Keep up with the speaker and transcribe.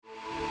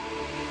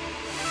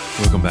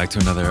Welcome back to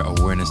another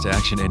Awareness to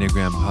Action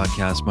Enneagram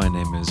podcast. My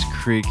name is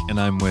Creek, and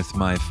I'm with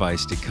my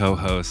feisty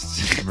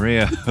co-hosts,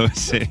 Maria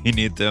Jose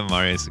Inita,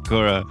 Maria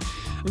Sakura.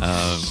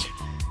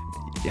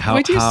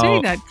 Why do you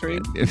say that,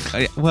 Creek?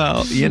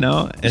 Well,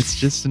 it's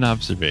just an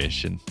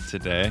observation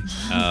today.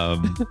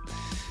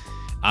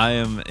 I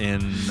am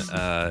in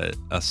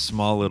a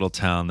small little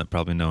town that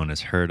probably no one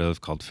has heard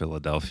of called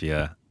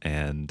Philadelphia,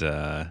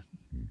 and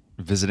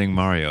visiting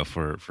Mario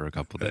for a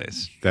couple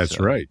days. That's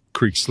right.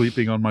 Creek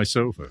sleeping on my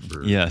sofa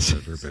for yes.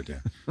 For a bit. Yeah.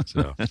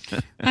 So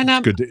And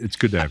it's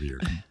good to have you here.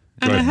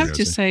 And I have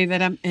to say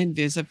that I'm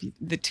envious of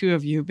the two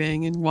of you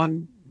being in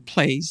one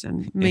place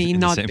and me in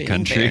not the same being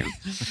country.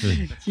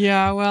 there.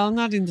 Yeah, well,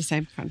 not in the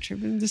same country,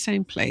 but in the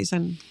same place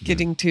and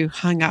getting to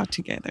hang out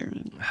together.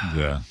 And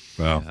Yeah.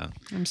 Well,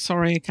 I'm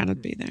sorry I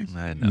cannot be there.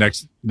 I know.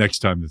 next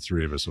time the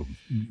three of us will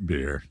be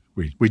here.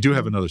 We do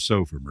have another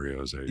sofa, Maria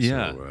Jose.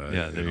 Yeah.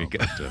 So, There you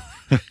go.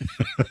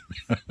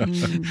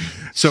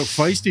 So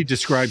feisty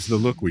describes the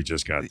look we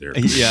just got there.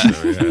 Yeah.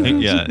 So,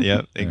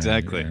 Yeah,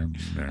 exactly. I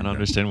don't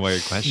understand why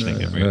you're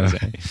questioning it, Maria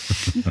Jose.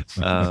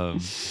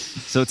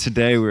 So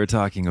today we're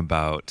talking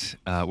about,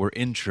 we're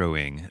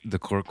introing the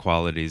core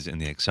qualities in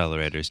the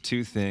accelerators,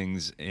 two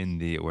things in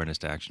the awareness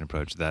to action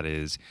approach that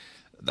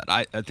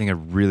I think are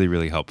really,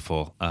 really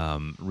helpful,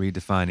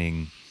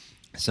 redefining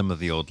some of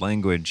the old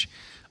language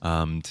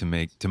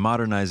to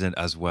modernize it,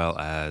 as well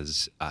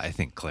as I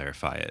think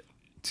clarify it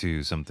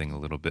to something a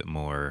little bit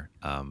more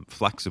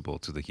flexible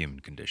to the human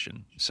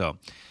condition. So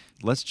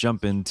let's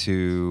jump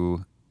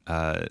into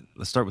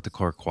let's start with the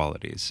core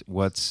qualities.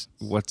 What's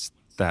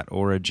that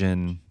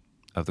origin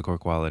of the core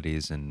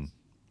qualities, and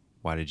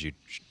why did you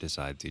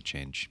decide to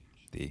change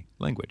the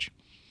language?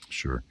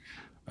 Sure.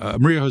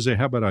 Maria Jose,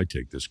 how about I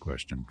take this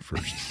question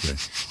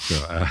first?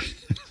 Okay.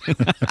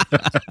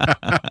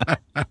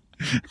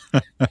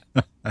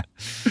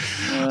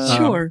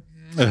 Sure.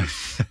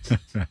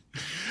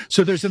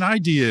 So there's an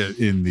idea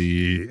in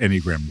the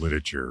Enneagram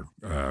literature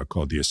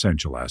called the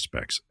essential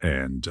aspects.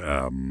 And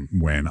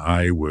when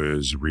I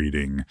was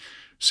reading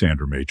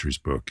Sandra Maitre's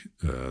book,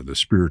 The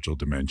Spiritual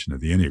Dimension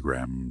of the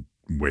Enneagram,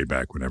 way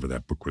back whenever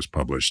that book was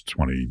published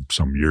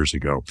 20-some years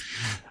ago,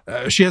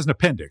 she has an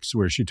appendix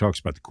where she talks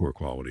about the core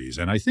qualities.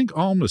 And I think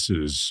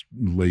Almas's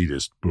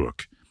latest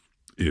book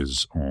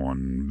is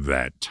on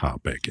that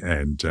topic.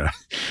 And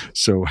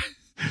so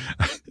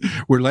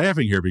we're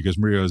laughing here because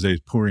Maria Jose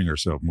is pouring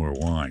herself more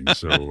wine.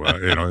 So,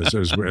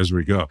 as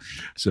we go.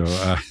 So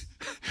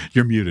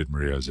you're muted,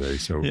 Maria Jose.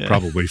 So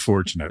probably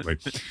fortunately.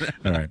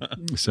 All right.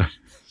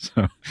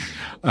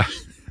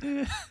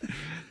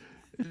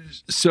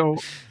 So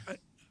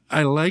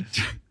I liked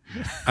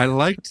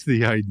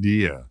the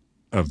idea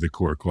of the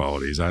core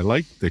qualities. I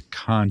liked the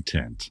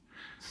content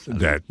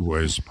that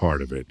was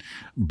part of it.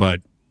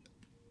 But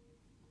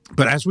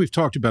as we've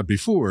talked about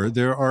before,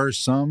 there are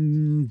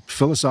some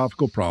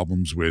philosophical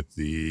problems with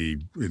the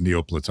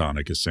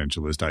Neoplatonic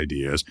essentialist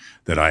ideas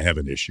that I have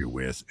an issue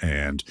with.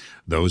 And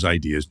those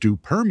ideas do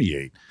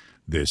permeate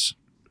this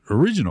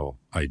original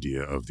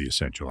idea of the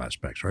essential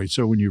aspects, right?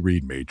 So when you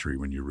read Maitre,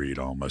 when you read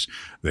Almas,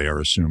 they are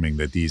assuming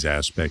that these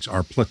aspects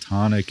are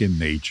Platonic in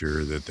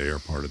nature, that they are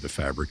part of the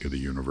fabric of the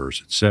universe,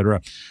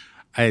 etc.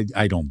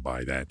 I don't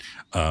buy that.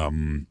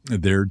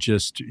 They're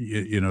just,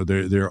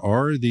 there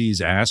are these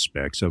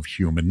aspects of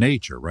human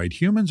nature, right?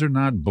 Humans are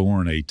not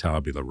born a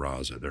tabula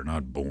rasa. They're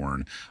not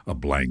born a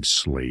blank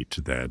slate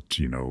that,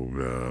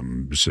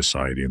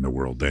 society and the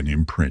world then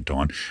imprint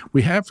on.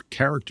 We have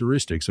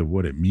characteristics of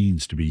what it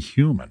means to be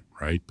human,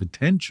 right?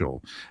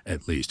 Potential,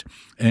 at least.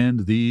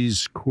 And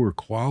these core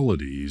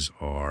qualities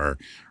are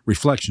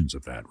reflections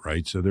of that,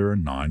 right? So there are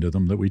 9 of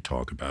them that we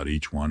talk about.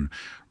 Each one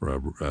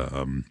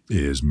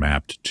is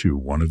mapped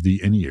to one of the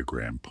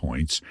Enneagram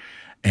points.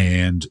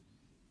 And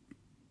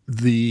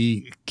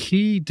the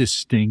key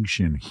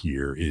distinction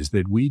here is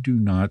that we do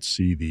not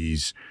see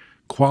these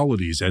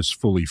qualities as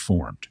fully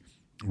formed.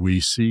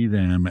 We see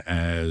them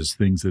as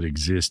things that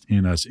exist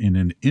in us in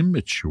an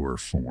immature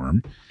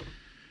form.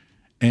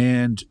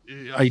 And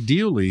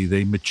ideally,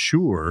 they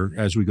mature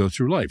as we go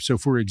through life. So,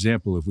 for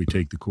example, if we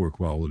take the core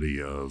quality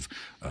of,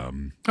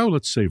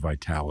 let's say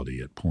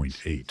vitality at point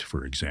 8,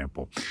 for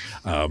example.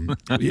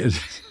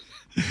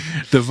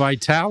 The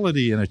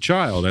vitality in a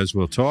child, as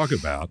we'll talk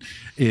about,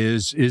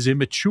 is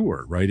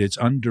immature, right? It's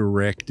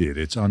undirected,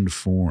 it's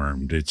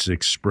unformed, it's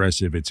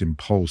expressive, it's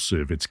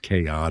impulsive, it's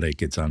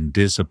chaotic, it's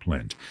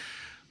undisciplined.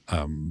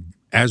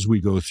 As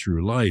we go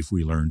through life,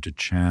 we learn to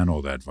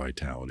channel that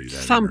vitality.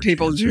 Some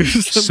people do.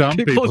 Some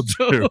people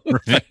do.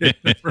 Right?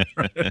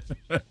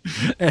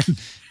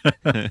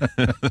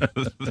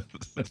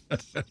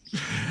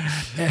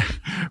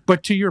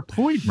 But to your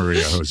point,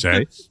 Maria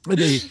Jose,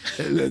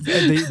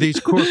 these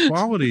core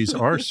qualities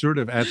are sort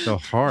of at the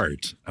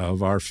heart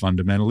of our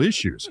fundamental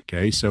issues.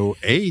 Okay, so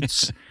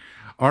 8s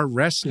are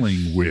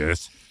wrestling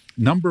with,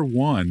 number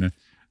one,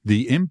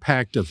 the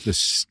impact of the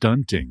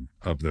stunting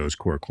of those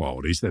core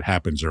qualities that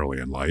happens early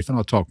in life, and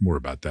I'll talk more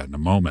about that in a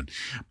moment,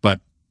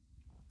 but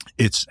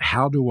it's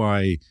how do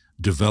I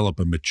develop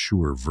a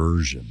mature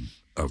version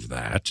of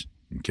that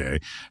Okay.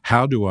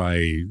 How do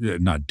I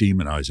not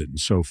demonize it and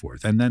so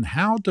forth? And then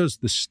how does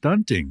the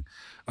stunting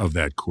of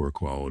that core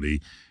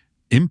quality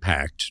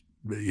impact,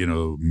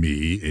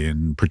 me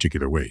in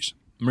particular ways?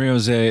 Maria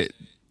Jose,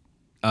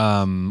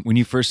 when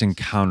you first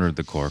encountered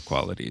the core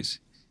qualities,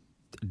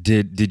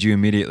 did you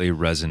immediately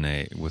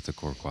resonate with the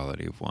core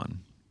quality of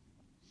one?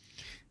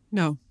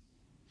 No.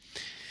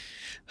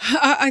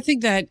 I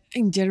think that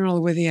in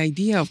general, with the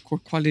idea of core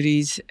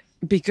qualities,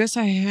 because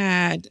I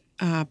had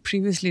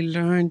previously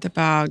learned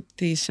about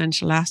the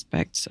essential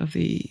aspects of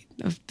each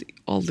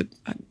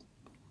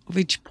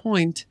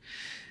point,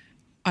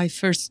 I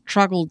first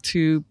struggled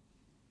to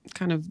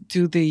kind of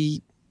do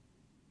the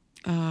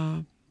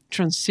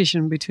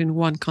transition between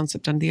one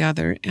concept and the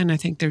other, and I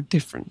think they're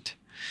different.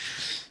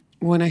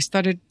 When I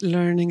started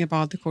learning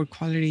about the core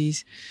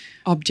qualities,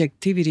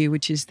 objectivity,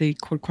 which is the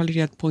core quality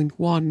at point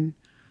one,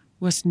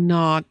 was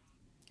not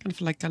kind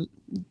of like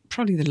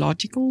probably the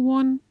logical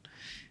one.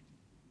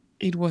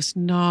 It was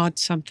not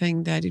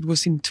something that it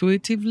was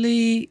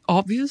intuitively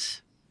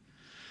obvious.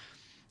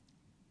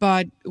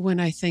 But when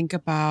I think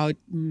about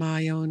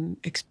my own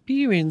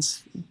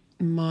experience,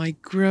 my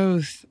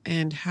growth,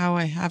 and how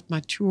I have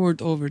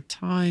matured over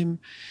time,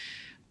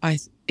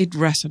 it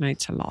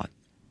resonates a lot.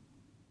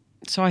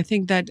 So I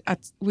think that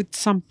with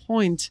some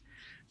point,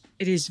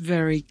 it is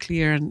very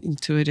clear and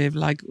intuitive,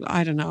 like,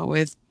 I don't know,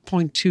 with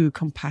point 2,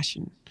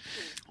 compassion,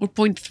 or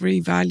point 3,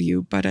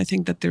 value. But I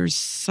think that there's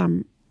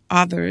some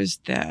others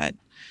that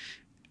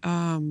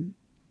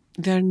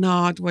they're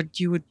not what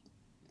you would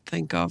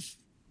think of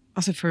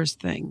as a first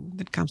thing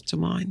that comes to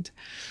mind.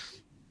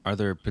 Are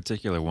there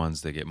particular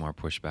ones that get more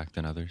pushback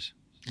than others?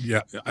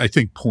 Yeah, I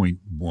think point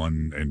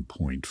 1 and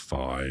point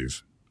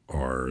 5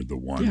 are the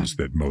ones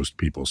that most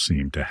people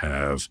seem to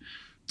have,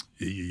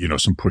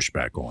 some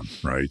pushback on,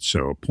 right?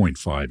 So point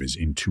 5 is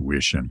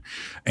intuition.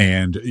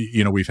 And,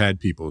 we've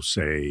had people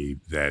say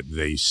that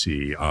they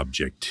see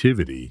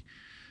objectivity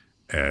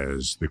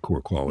as the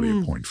core quality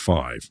of point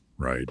 5,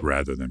 right,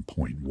 rather than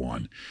point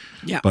 1.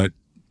 Yeah. But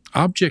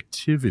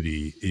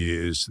objectivity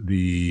is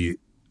the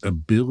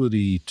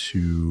ability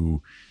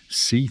to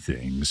see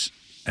things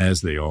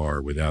as they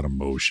are, without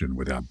emotion,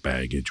 without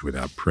baggage,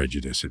 without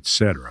prejudice,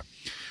 etc.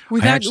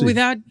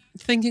 Without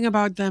thinking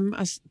about them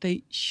as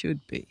they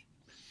should be.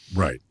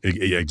 Right.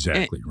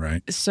 Exactly.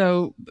 Right.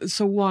 So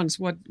once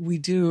what we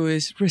do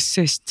is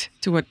resist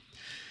to what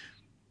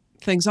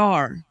things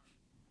are,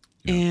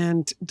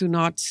 and do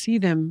not see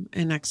them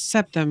and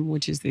accept them,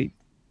 which is the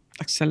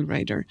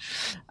accelerator,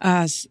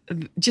 as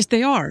just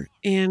they are.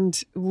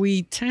 And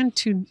we tend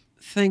to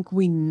think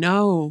we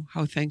know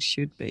how things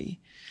should be,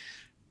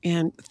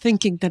 and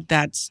thinking that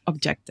that's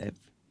objective.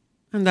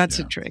 And that's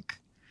a trick.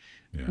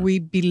 Yeah. We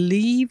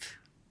believe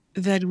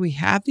that we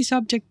have this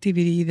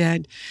objectivity,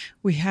 that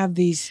we have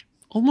this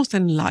almost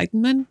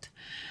enlightenment,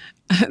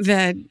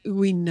 that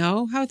we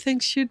know how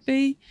things should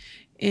be,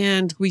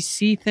 and we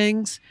see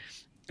things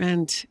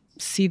and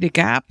see the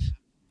gap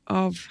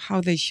of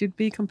how they should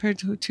be compared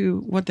to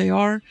what they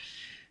are,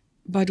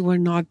 but we're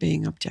not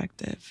being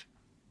objective.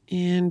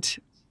 And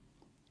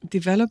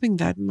developing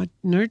that,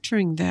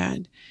 nurturing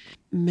that,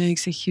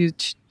 makes a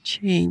huge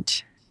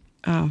change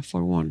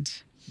for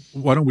once.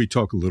 Why don't we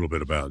talk a little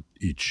bit about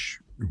each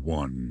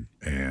one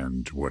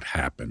and what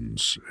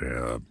happens,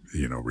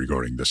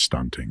 regarding the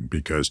stunting?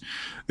 Because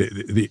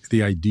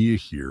the idea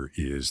here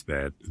is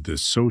that the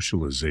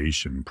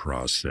socialization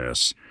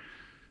process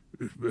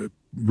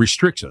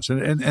restricts us,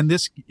 and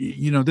this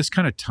this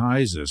kind of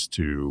ties us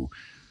to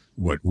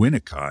what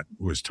Winnicott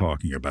was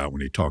talking about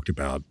when he talked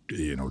about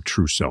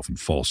true self and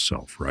false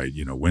self, right?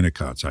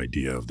 Winnicott's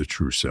idea of the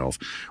true self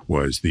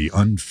was the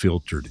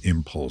unfiltered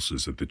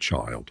impulses of the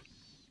child.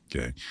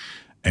 Okay,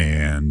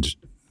 and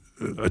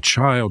a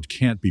child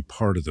can't be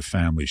part of the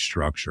family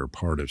structure,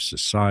 part of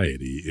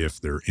society, if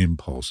their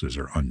impulses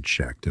are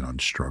unchecked and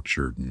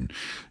unstructured and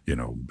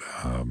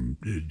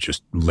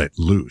just let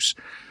loose.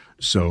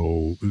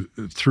 So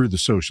through the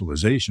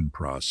socialization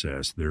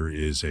process, there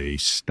is a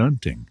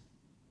stunting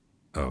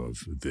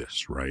of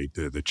this, right?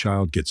 The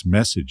child gets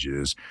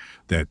messages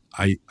that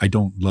I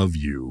don't love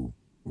you,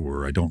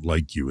 or I don't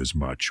like you as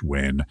much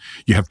when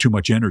you have too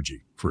much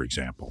energy, for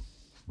example,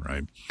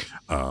 right?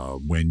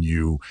 When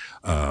you,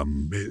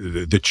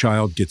 the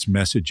child gets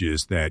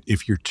messages that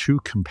if you're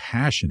too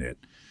compassionate,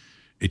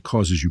 it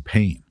causes you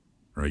pain,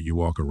 right? You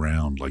walk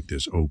around like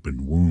this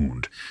open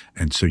wound.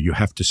 And so you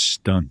have to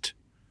stunt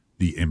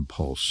the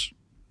impulse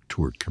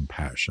toward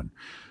compassion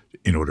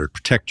in order to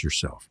protect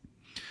yourself.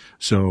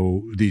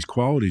 So these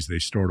qualities, they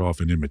start off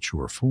in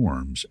immature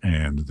forms,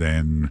 and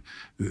then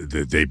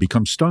they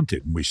become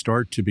stunted, and we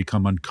start to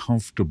become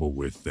uncomfortable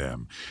with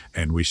them,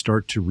 and we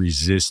start to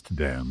resist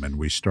them, and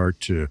we start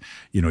to,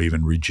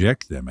 even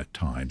reject them at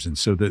times. And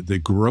so the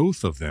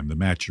growth of them, the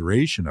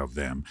maturation of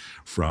them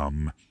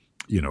from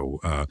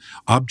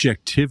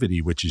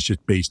objectivity, which is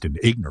just based in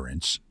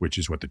ignorance, which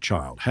is what the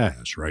child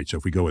has, right? So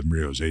if we go with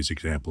Maria Jose's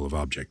example of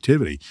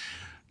objectivity,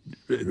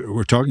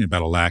 we're talking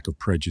about a lack of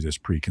prejudice,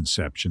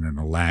 preconception, and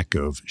a lack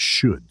of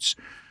shoulds.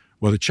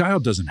 Well, the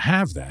child doesn't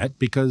have that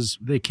because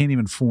they can't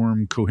even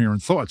form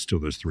coherent thoughts till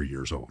they're 3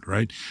 years old,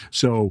 right?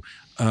 So,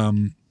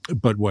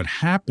 but what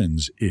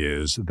happens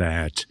is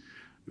that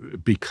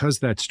because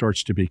that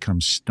starts to become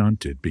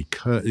stunted,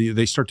 because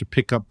they start to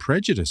pick up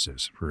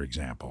prejudices, for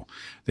example.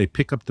 They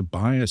pick up the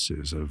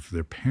biases of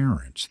their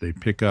parents. They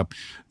pick up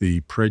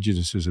the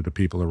prejudices of the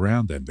people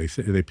around them.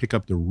 They pick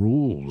up the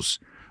rules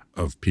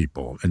of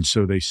people. And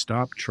so they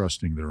stop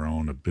trusting their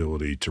own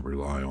ability to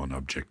rely on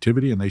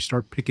objectivity, and they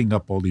start picking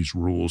up all these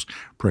rules,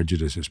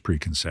 prejudices,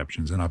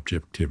 preconceptions, and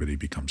objectivity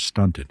becomes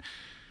stunted.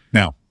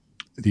 Now,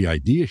 the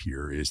idea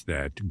here is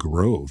that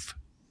growth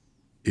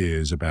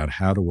is about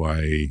how do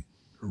I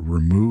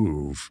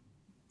remove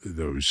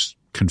those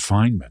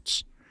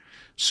confinements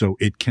so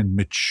it can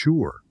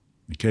mature,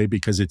 okay?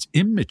 Because it's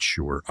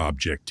immature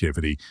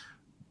objectivity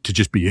to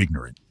just be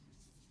ignorant,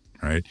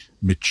 right?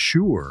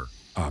 Mature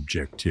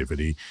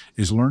objectivity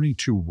is learning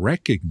to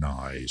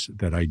recognize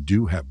that I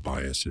do have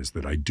biases,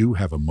 that I do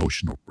have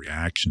emotional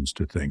reactions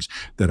to things,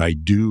 that I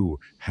do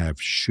have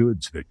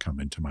shoulds that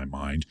come into my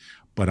mind,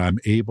 but I'm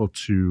able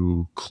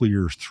to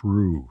clear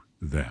through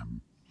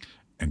them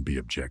and be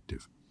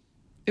objective.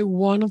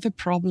 One of the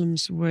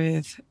problems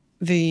with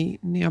the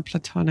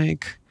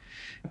Neoplatonic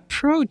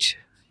approach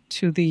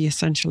to the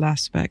essential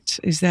aspects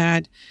is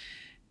that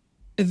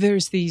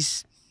there's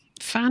this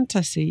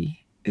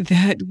fantasy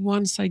that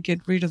once I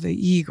get rid of the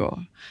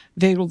ego,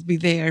 they will be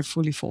there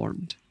fully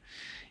formed.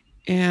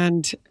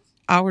 And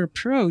our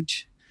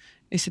approach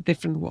is a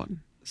different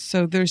one.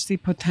 So there's the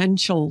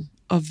potential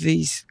of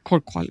these core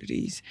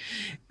qualities.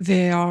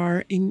 They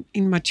are in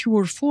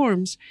mature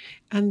forms,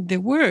 and the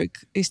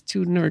work is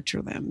to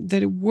nurture them.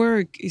 The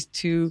work is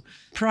to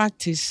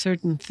practice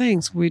certain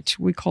things, which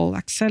we call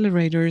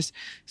accelerators,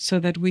 so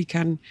that we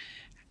can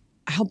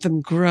help them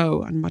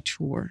grow and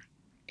mature.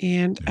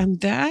 And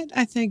that,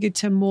 I think,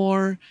 it's a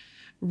more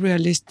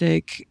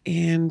realistic,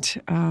 and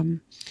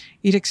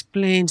it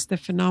explains the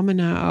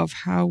phenomena of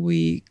how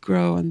we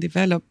grow and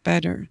develop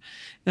better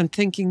than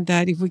thinking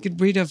that if we get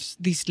rid of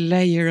this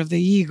layer of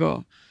the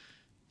ego,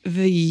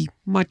 the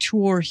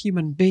mature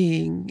human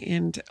being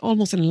and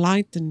almost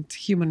enlightened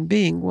human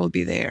being will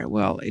be there.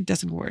 Well, it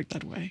doesn't work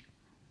that way.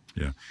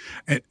 Yeah.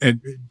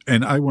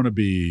 And I want to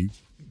be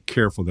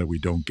careful that we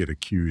don't get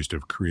accused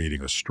of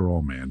creating a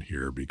straw man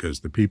here, because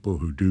the people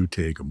who do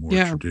take a more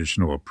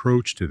traditional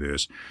approach to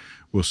this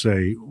will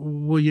say,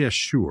 well, yeah,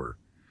 sure.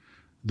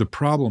 The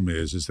problem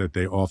is that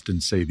they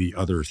often say the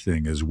other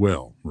thing as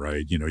well,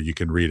 right? You know, you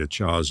can read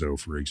Echazo,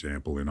 for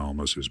example, in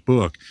Almos's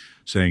book,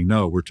 saying,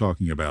 no, we're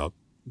talking about,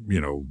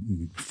 you know,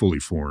 fully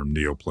formed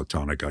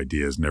Neoplatonic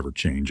ideas, never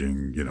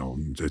changing, you know,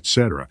 et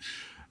cetera.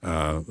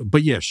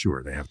 But yeah,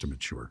 sure, they have to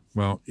mature.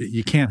 Well,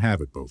 you can't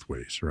have it both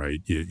ways,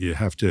 right? You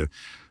have to,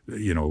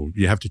 you know,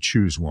 you have to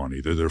choose one.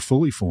 Either they're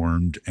fully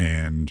formed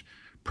and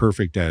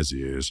perfect as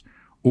is,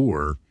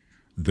 or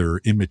they're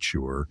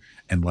immature,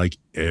 and like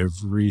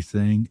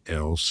everything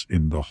else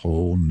in the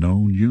whole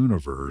known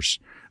universe,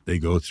 they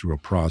go through a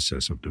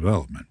process of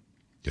development.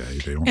 Okay,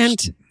 they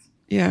don't.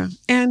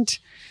 And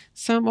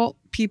some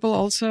people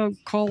also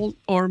call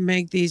or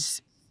make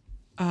these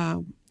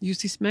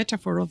use this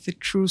metaphor of the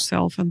true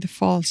self and the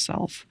false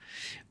self.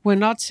 We're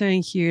not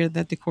saying here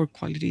that the core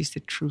quality is the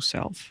true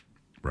self.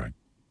 Right.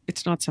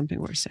 It's not something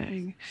we're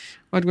saying.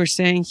 What we're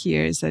saying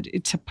here is that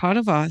it's a part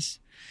of us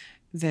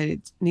that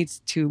it needs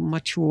to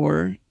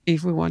mature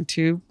if we want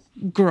to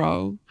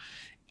grow.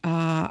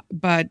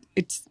 But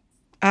it's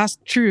as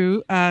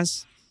true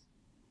as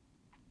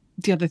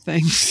the other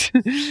things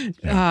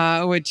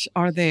which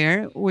are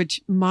there,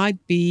 which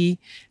might be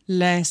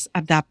less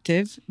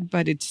adaptive,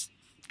 but it's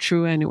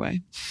true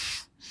anyway.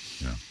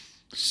 Yeah.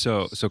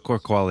 So core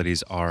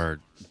qualities are,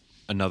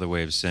 another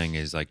way of saying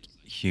is like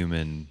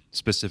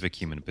specific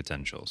human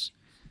potentials,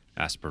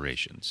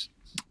 aspirations.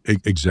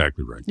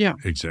 Exactly right. Yeah.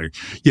 Exactly.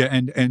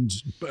 Yeah.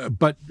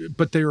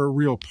 But they're a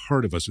real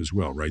part of us as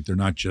well, right? They're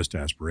not just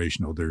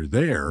aspirational. They're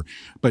there.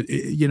 But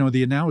you know,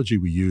 the analogy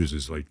we use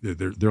is like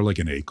they're like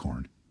an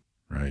acorn,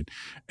 right?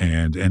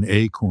 And an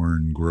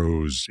acorn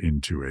grows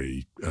into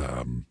a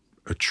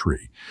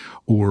tree,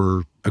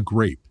 or a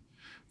grape,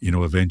 you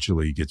know,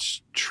 eventually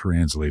gets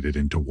translated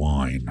into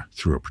wine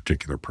through a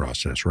particular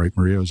process, right,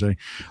 Maria Jose?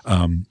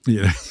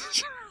 Yeah.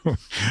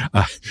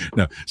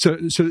 No. So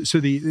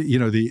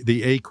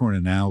the acorn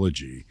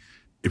analogy,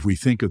 if we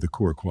think of the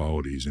core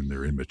qualities in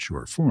their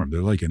immature form,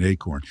 they're like an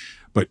acorn,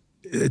 but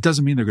it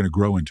doesn't mean they're going to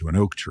grow into an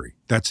oak tree.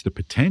 That's the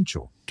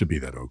potential to be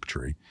that oak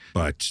tree,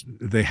 but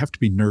they have to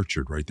be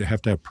nurtured, right? They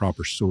have to have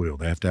proper soil.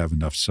 They have to have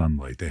enough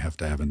sunlight. They have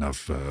to have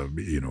enough,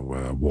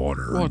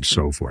 water and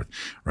so forth,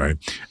 right?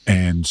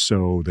 And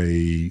so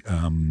there's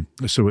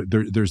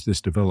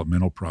this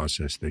developmental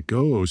process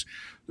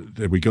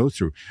that we go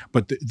through.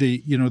 But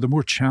the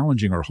more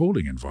challenging our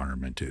holding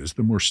environment is,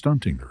 the more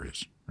stunting there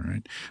is,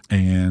 right?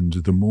 And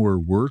the more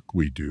work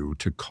we do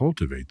to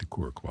cultivate the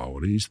core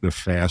qualities, the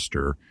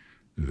faster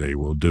they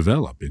will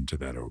develop into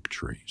that oak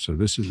tree. So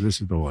this is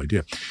the whole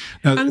idea.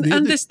 Now,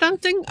 and the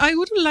stunting, I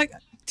wouldn't like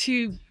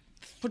to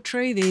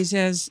portray these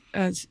as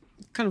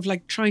kind of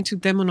like trying to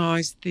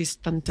demonize this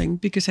stunting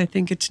because I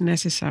think it's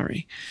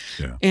necessary.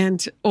 Yeah.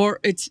 Or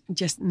it's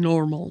just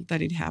normal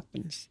that it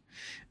happens.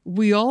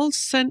 We all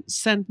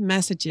send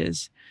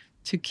messages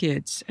to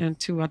kids and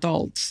to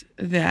adults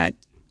that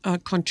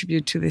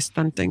contribute to the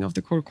stunting of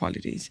the core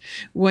qualities.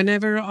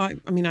 Whenever I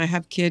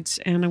have kids,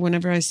 and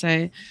whenever I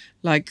say,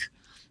 like,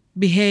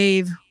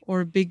 behave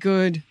or be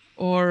good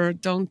or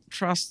don't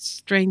trust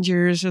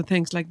strangers or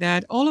things like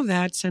that, all of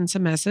that sends a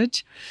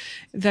message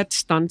that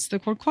stunts the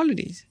core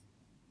qualities.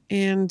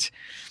 And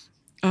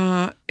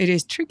it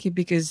is tricky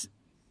because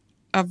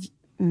I've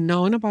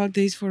known about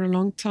this for a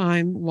long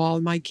time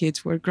while my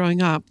kids were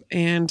growing up,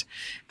 and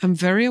I'm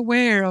very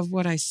aware of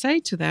what I say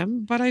to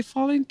them, but I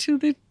fall into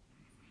the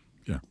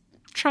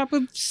trap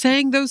of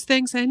saying those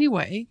things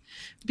anyway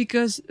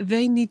because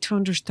they need to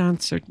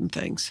understand certain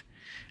things.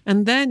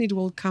 And then it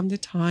will come the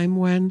time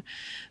when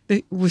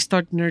we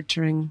start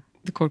nurturing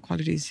the core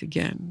qualities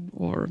again,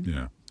 or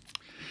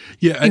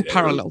in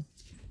parallel.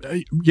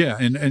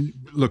 And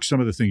look,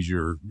 some of the things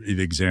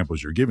the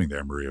examples you're giving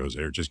there, Maria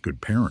Jose, are just good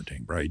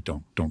parenting, right?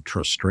 Don't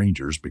trust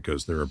strangers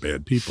because there are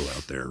bad people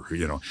out there,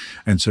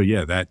 And so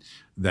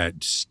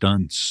that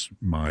stunts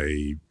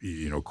my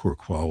core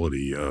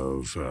quality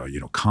of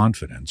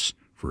confidence,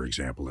 for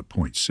example, at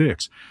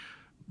 0.6.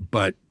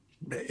 But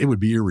it would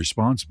be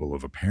irresponsible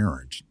of a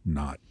parent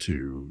not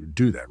to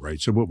do that,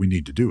 right? So what we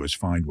need to do is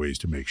find ways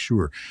to make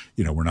sure,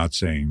 we're not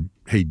saying,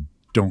 hey,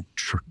 don't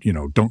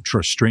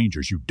trust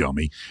strangers, you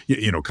dummy,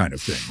 kind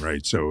of thing,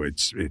 right? So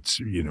it's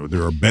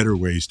there are better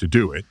ways to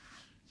do it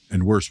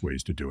and worse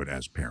ways to do it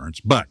as parents,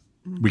 but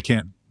we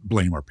can't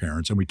blame our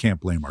parents and we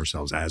can't blame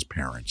ourselves as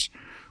parents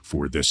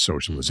for this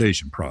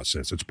socialization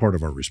process. It's part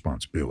of our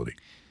responsibility.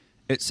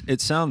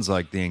 It sounds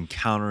like the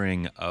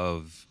encountering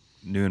of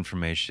new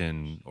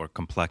information or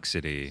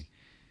complexity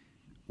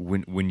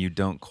when you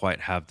don't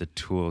quite have the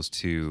tools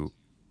to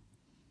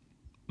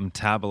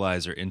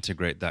metabolize or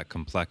integrate that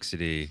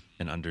complexity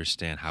and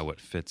understand how it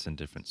fits in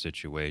different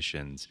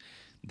situations,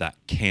 that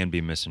can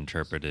be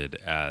misinterpreted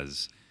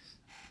as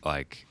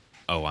like,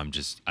 oh, I'm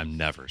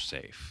never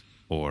safe,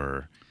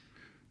 or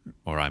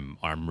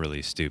I'm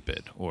really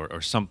stupid,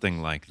 or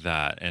something like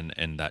that,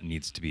 and that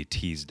needs to be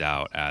teased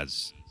out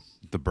as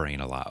the brain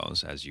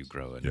allows as you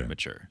grow and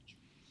mature.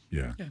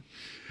 Yeah.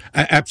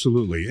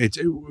 Absolutely.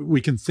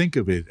 We can think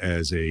of it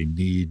as a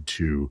need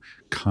to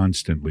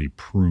constantly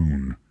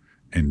prune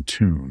and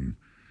tune,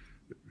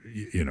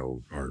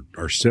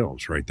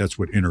 ourselves, right? That's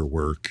what inner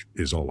work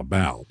is all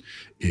about,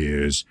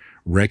 is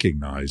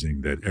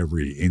recognizing that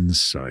every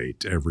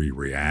insight, every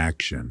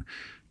reaction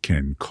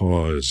can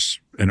cause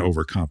an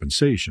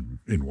overcompensation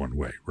in one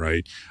way,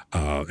 right?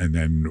 And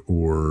then,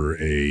 or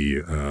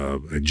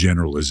a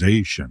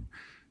generalization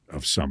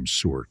of some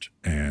sort,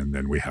 and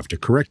then we have to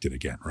correct it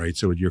again, right?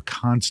 So you're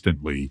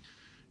constantly,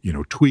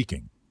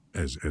 tweaking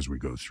as we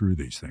go through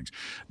these things.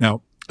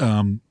 Now,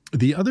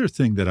 the other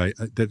thing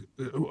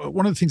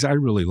one of the things I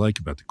really like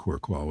about the core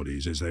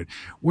qualities is that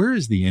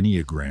whereas the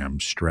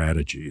Enneagram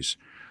strategies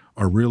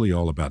are really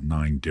all about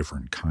 9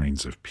 different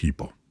kinds of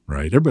people,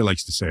 right? Everybody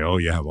likes to say, oh,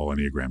 you have all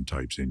Enneagram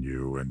types in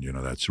you, and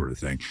that sort of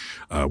thing,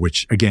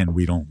 which again,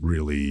 we don't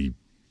really.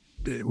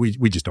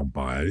 We just don't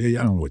buy it.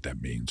 I don't know what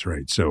that means,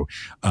 right? So,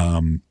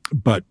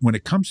 but when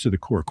it comes to the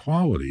core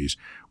qualities,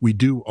 we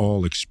do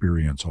all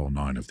experience all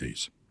 9 of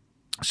these.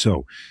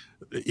 So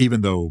even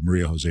though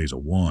Maria Jose is a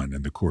 1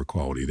 and the core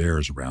quality there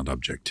is around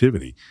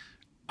objectivity,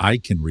 I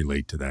can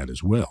relate to that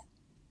as well.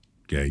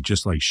 Okay,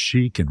 just like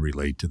she can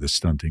relate to the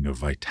stunting of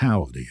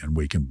vitality, and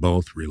we can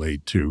both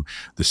relate to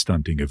the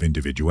stunting of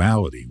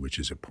individuality, which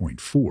is at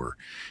 0.4,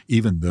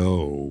 even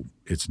though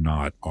it's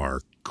not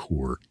our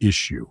core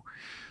issue.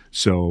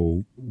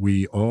 So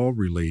we all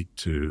relate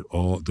to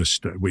all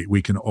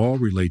we can all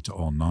relate to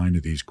all 9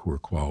 of these core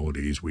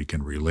qualities. We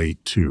can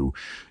relate to,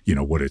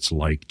 what it's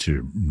like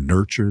to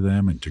nurture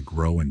them and to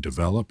grow and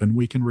develop. And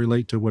we can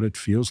relate to what it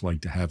feels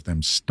like to have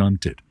them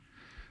stunted,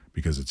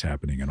 because it's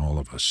happening in all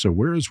of us. So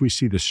whereas we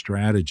see the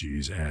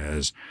strategies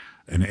as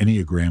an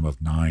Enneagram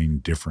of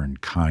 9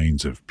 different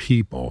kinds of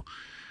people,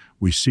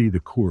 we see the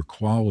core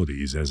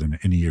qualities as an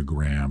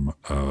Enneagram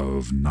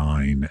of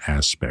 9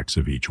 aspects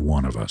of each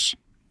one of us,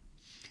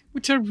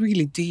 which are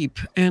really deep.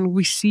 And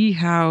we see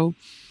how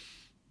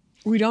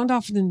we don't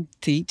often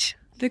teach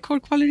the core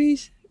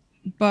qualities,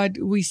 but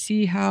we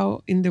see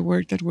how in the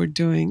work that we're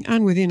doing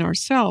and within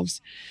ourselves,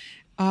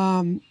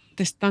 the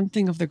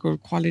stunting of the core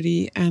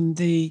quality and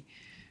the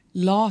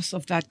loss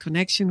of that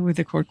connection with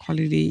the core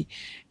quality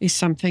is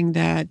something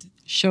that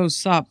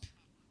shows up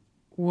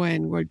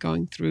when we're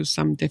going through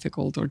some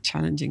difficult or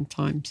challenging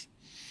times.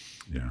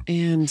 Yeah.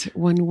 And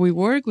when we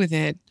work with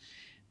it,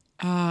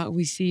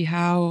 we see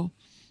how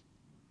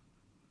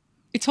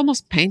it's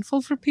almost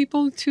painful for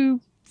people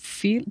to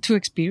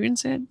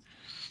experience it.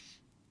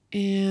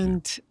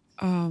 And,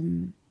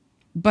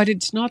 but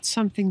it's not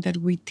something that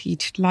we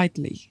teach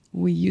lightly.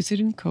 We use it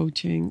in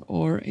coaching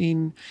or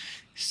in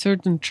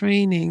certain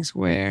trainings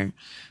where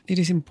it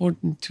is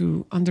important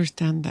to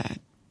understand that.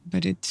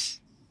 But it's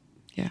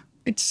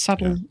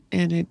subtle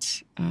and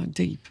it's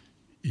deep.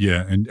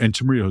 Yeah, and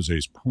to Maria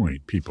Jose's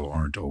point, people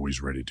aren't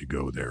always ready to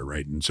go there,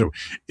 right? And so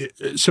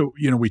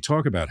we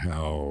talk about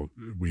how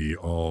we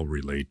all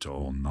relate to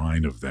all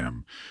 9 of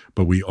them,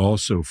 but we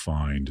also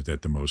find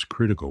that the most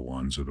critical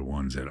ones are the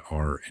ones that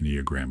are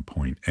Enneagram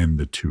point and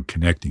the 2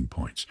 connecting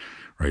points,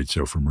 right?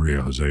 So for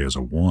Maria Jose as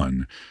a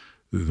 1,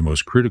 the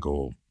most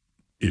critical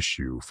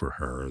issue for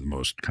her, the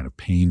most kind of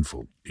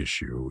painful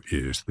issue,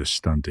 is the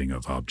stunting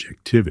of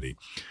objectivity.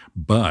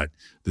 But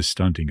the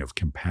stunting of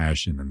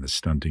compassion and the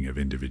stunting of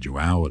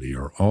individuality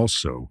are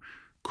also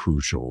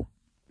crucial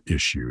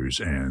issues,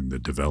 and the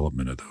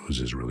development of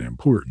those is really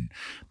important.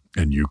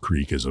 And U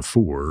Creek as a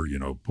 4,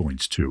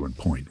 points 2 and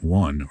point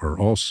 1 are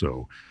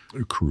also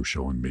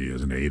crucial. And me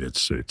as an 8,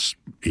 it's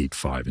 8,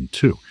 5, and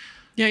 2.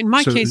 Yeah, in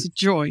my case, it's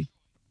joy.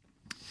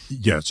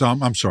 Yes,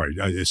 I'm sorry.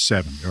 It's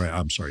 7.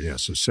 I'm sorry.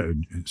 Yes, so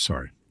 7.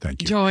 Sorry.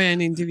 Thank you. Joy and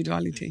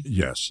individuality.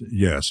 Yes.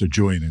 So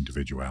joy and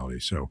individuality.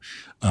 So,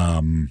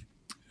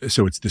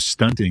 so it's the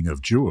stunting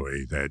of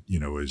joy that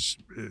is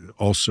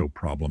also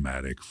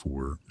problematic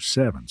for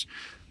 7s.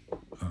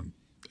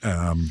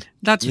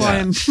 That's why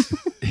I'm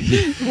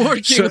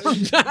working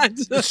on that.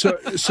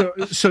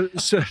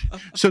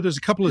 So there's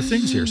a couple of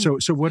things here. So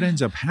what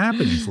ends up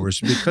happening for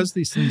us, because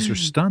these things are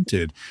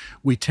stunted,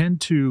 we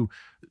tend to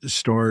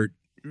start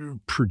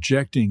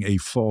projecting a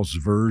false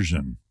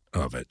version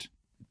of it.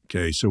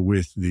 Okay, so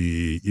with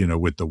the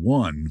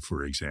 1,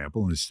 for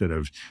example, instead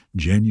of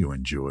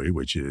genuine joy,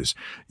 which is,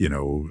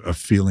 a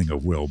feeling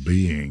of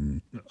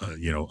well-being,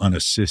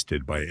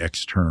 unassisted by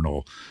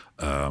external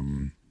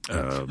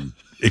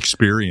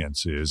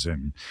experiences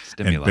and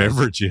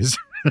beverages.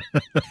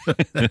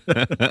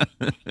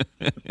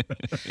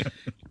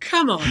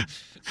 Come on.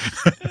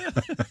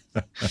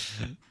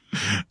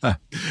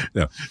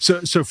 No.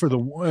 So for the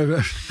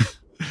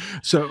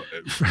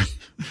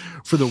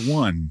for the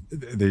 1,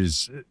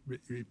 there's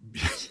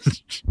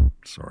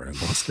sorry, I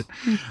lost it.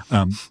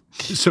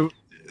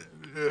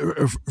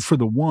 For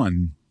the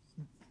 1,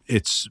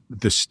 it's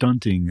the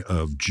stunting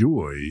of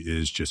joy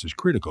is just as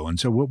critical. And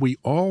so what we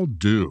all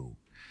do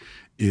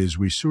is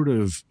we sort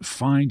of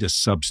find a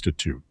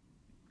substitute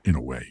in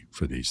a way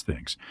for these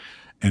things,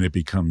 and it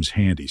becomes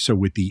handy. So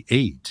with the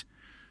 8,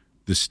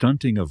 the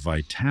stunting of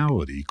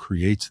vitality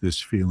creates this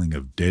feeling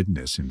of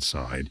deadness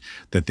inside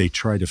that they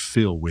try to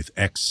fill with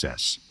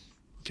excess.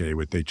 Okay,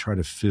 what they try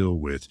to fill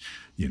with,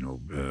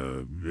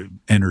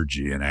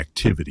 energy and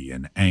activity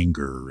and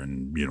anger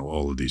and,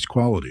 all of these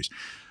qualities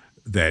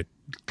that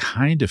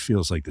kind of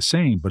feels like the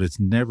same, but it's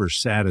never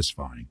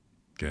satisfying.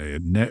 Okay,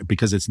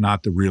 because it's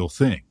not the real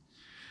thing.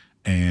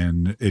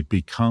 And it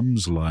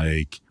becomes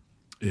like,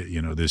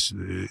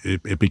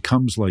 it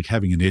becomes like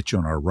having an itch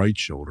on our right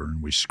shoulder,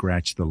 and we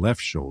scratch the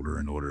left shoulder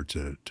in order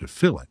to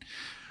fill it,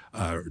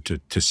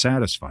 to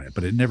satisfy it,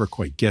 but it never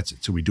quite gets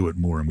it. So we do it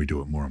more and we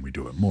do it more and we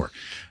do it more.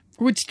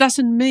 Which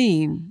doesn't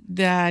mean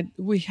that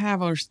we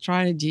have our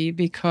strategy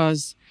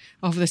because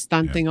of the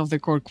stunting of the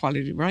core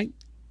quality, right?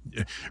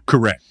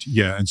 Correct.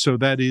 Yeah. And so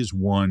that is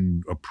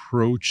one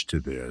approach to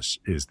this,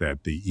 is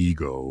that the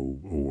ego,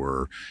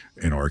 or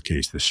in our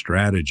case, the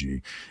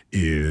strategy,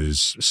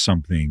 is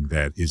something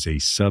that is a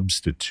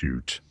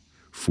substitute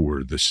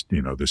for the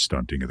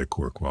stunting of the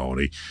core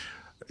quality.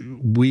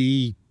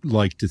 We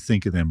like to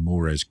think of them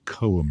more as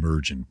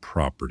co-emergent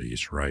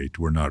properties, right?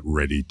 We're not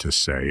ready to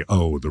say,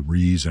 the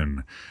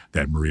reason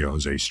that Maria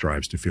Jose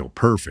strives to feel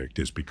perfect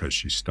is because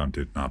she's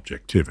stunted in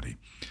objectivity.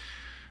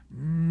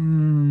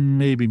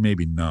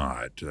 Maybe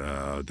not.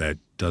 That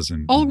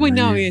doesn't. All we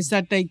know is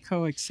that they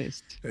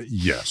coexist.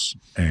 Yes.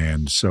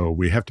 And so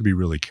we have to be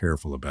really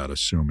careful about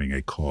assuming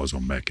a causal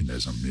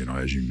mechanism.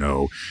 As you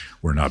know,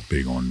 we're not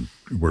big on,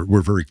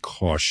 we're very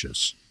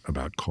cautious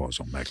about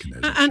causal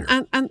mechanisms.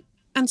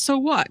 And so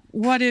what?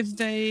 What if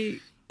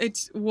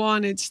it's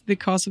one, it's the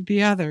cause of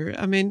the other?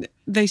 I mean,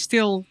 they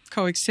still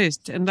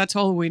coexist, and that's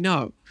all we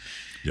know.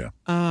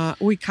 Yeah.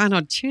 We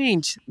cannot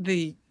change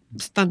the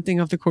stunting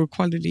of the core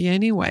quality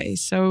anyway.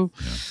 So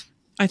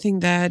I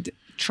think that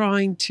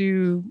trying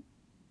to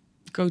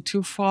go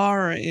too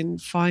far in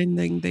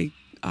finding the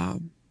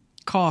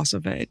cause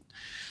of it,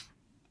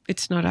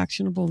 it's not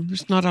actionable.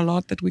 There's not a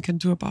lot that we can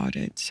do about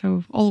it.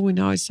 So all we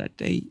know is that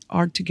they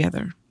are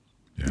together,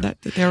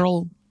 that they're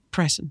all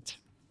present.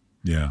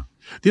 Yeah.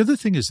 The other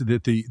thing is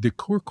that the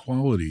core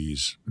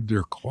qualities,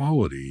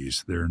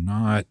 they're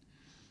not,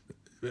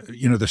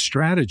 the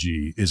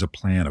strategy is a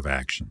plan of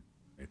action.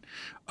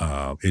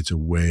 It's a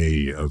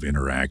way of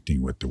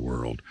interacting with the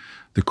world.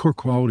 The core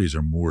qualities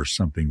are more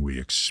something we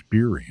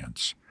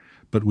experience,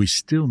 but we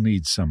still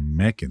need some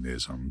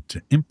mechanism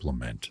to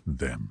implement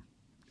them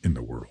in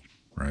the world,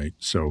 right?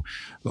 So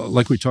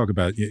like we talk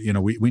about,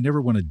 we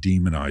never want to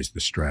demonize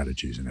the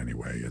strategies in any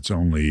way. It's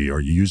only, are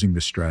you using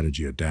the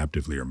strategy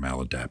adaptively or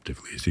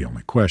maladaptively is the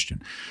only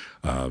question.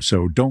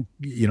 So don't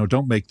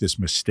make this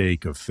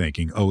mistake of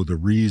thinking, the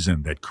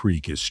reason that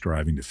Creek is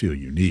striving to feel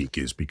unique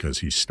is because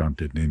he's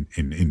stunted in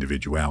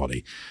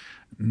individuality.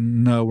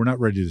 No, we're not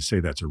ready to say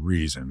that's a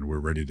reason. We're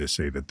ready to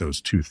say that those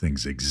two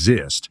things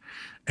exist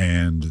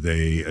and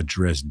they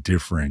address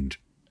different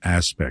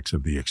aspects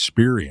of the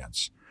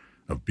experience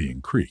of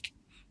being Creek.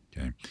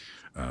 Okay.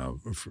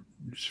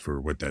 For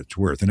what that's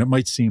worth. And it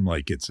might seem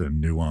like it's a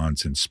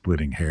nuance and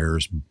splitting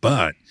hairs,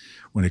 but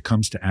when it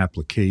comes to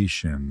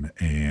application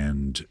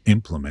and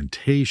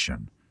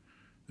implementation,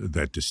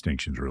 that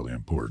distinction is really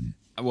important.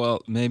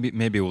 Well,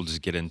 maybe we'll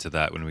just get into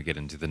that when we get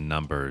into the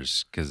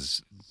numbers,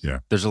 because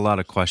there's a lot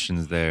of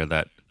questions there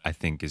that I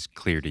think is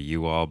clear to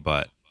you all,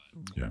 but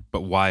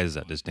why is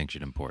that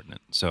distinction important?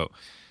 So,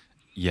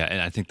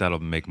 and I think that'll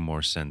make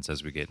more sense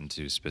as we get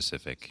into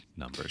specific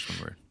numbers when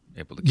we're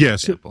able to give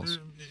examples.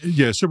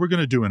 So we're going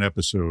to do an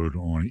episode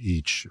on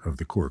each of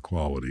the core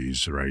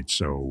qualities, right?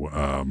 So,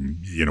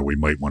 we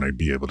might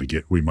be able to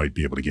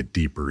get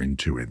deeper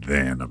into it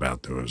then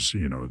about those,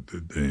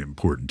 the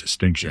important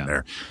distinction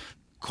there.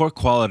 Core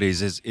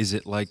qualities, is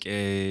it like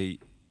it's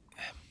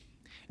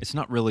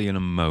not really an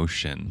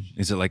emotion.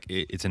 Is it like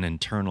it's an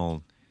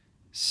internal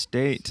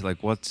state? Like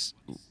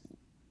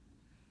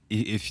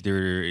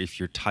if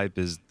your type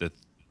is the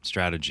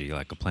strategy,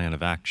 like a plan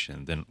of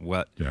action, then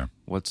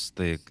what's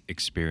the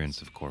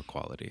experience of core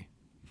quality?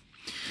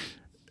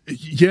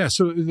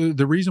 So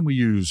the reason we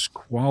use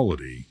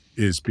quality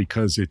is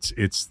because it's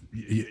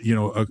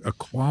a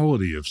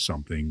quality of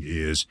something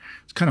it's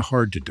kind of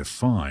hard to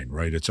define,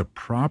 right? It's a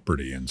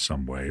property in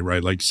some way,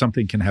 right? Like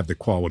something can have the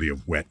quality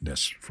of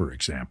wetness, for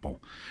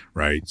example,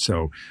 right?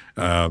 So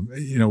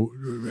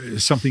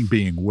something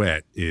being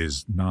wet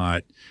is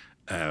not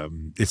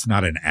it's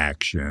not an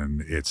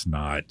action. It's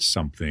not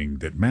something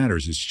that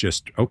matters. It's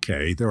just,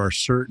 okay, there are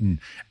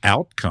certain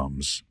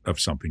outcomes of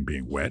something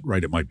being wet,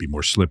 right? It might be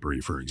more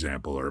slippery, for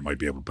example, or it might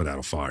be able to put out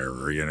a fire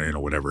or,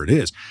 whatever it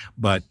is.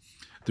 But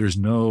there's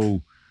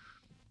no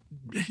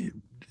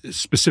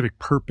specific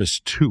purpose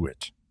to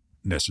it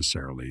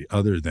necessarily,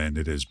 other than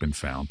it has been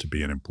found to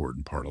be an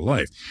important part of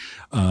life.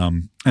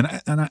 And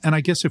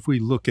I guess if we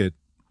look at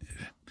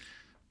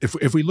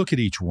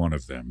each one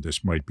of them,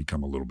 this might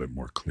become a little bit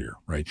more clear,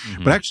 right?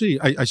 Mm-hmm. But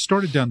actually, I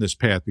started down this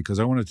path because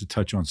I wanted to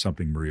touch on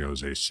something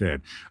Maria-Jose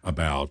said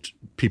about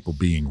people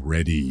being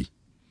ready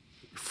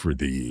for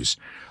these.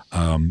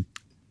 And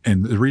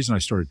the reason I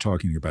started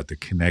talking about the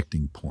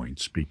connecting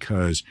points,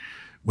 because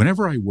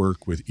whenever I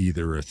work with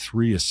either a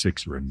 3, a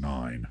 6, or a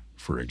 9,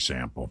 for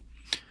example,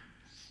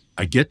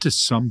 I get to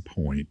some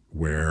point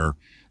where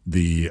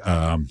the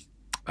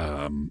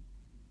 9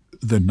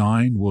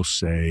 will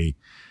say,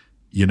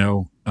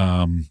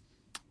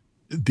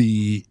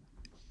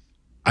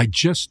 I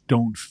just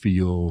don't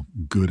feel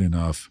good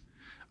enough.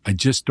 I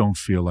just don't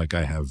feel like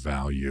I have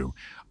value.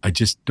 I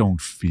just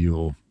don't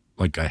feel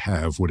like I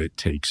have what it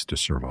takes to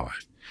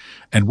survive.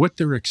 And what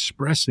they're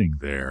expressing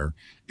there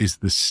is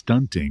the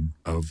stunting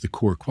of the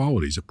core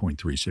qualities of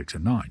 0.3, 6,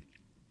 and 9.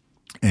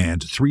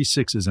 And 3,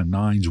 6s, and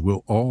 9s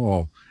will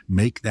all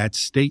make that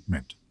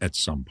statement at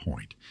some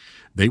point.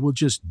 They will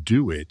just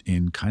do it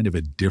in kind of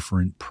a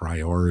different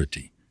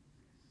priority.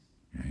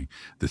 Okay.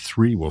 The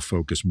 3 will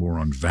focus more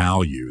on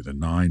value. The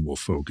 9 will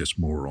focus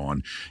more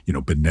on,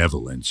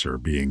 benevolence or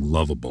being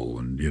lovable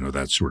and,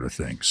 that sort of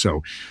thing.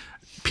 So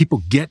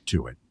people get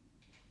to it,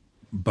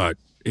 but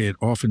it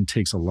often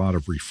takes a lot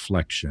of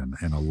reflection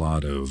and a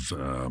lot of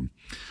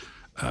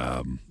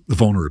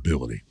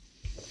vulnerability.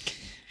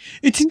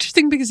 It's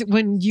interesting because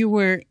when you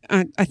were,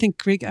 I think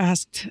Greg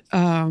asked,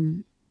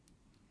 or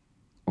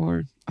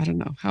I don't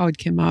know how it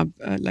came up,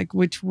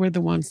 which were the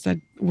ones that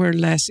were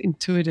less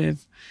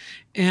intuitive.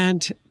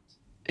 And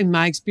in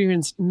my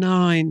experience,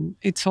 9,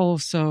 it's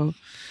also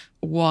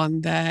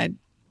one that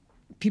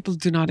people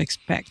do not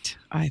expect,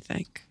 I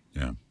think.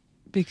 Yeah.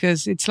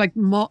 Because it's like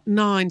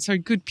 9s are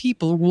good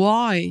people.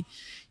 Why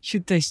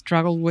should they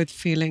struggle with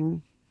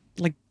feeling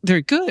like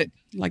they're good,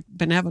 like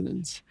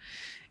benevolence?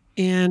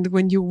 And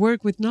when you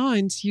work with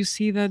 9s, you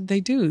see that they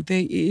do.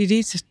 It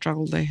is a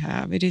struggle they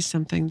have. It is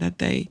something that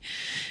they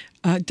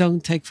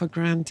don't take for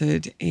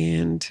granted,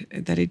 and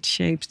that it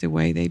shapes the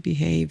way they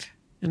behave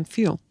and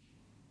feel.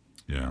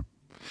 Yeah.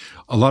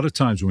 A lot of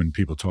times when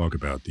people talk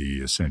about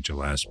the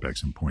essential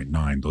aspects in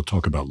 0.9, they'll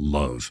talk about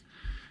love.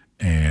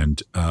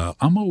 And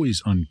I'm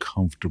always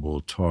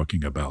uncomfortable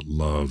talking about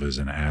love as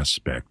an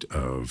aspect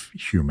of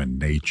human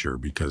nature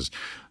because,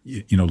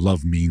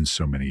 love means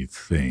so many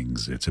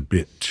things. It's a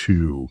bit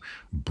too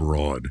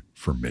broad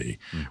for me,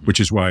 which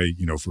is why,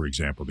 for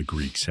example, the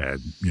Greeks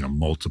had,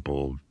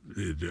 multiple,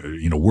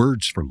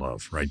 words for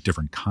love, right?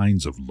 Different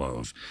kinds of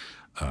love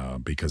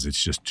because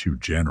it's just too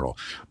general.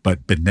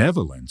 But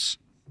benevolence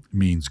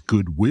means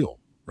goodwill,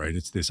 right?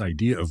 It's this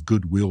idea of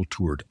goodwill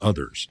toward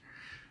others.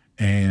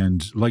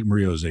 And like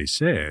Maria-Jose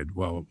said,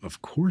 well, of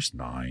course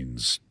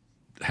 9s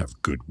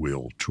have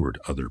goodwill toward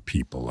other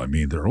people. I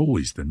mean, they're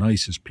always the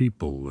nicest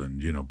people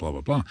and, blah,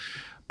 blah, blah.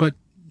 But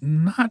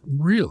not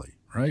really,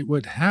 right?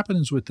 What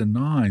happens with the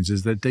 9s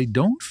is that they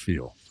don't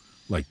feel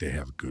like they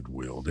have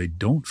goodwill. They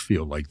don't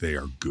feel like they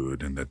are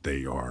good and that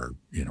they are,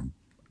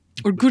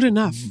 or good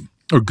enough.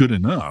 Or good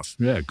enough.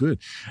 Yeah, good.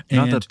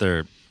 Not that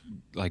they're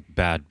like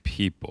bad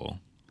people,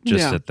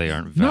 just that they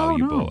aren't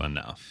valuable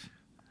enough.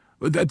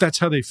 That's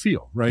how they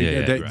feel, right?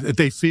 Yeah, right.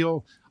 They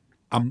feel,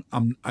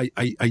 I'm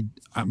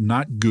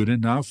not good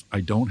enough.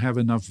 I don't have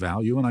enough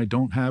value, and I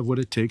don't have what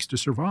it takes to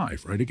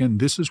survive. Right? Again,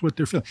 this is what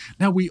they're feeling.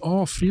 Now, we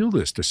all feel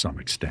this to some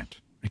extent.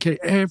 Okay,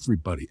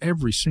 everybody,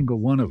 every single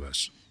one of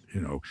us,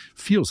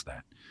 feels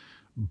that.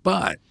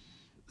 But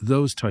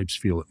those types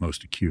feel it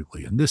most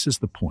acutely, and this is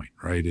the point,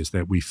 right? Is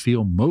that we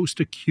feel most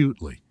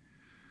acutely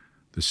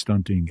the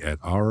stunting at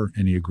our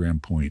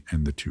Enneagram point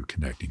and the two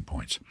connecting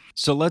points.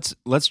 So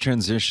let's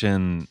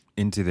transition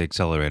into the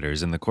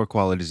accelerators, and the core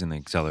qualities in the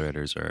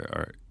accelerators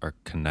are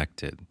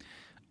connected.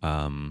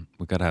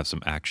 We've got to have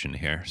some action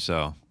here.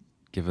 So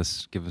give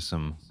us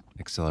some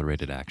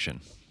accelerated action.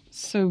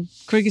 So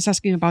Craig is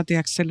asking about the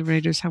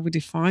accelerators, how we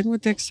define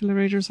what the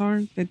accelerators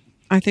are. That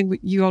I think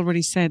you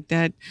already said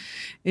that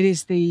it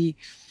is the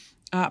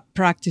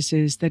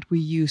practices that we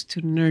use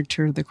to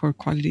nurture the core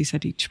qualities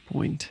at each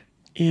point.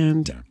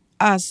 And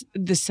as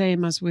the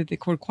same as with the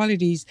core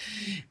qualities,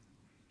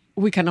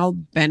 we can all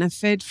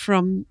benefit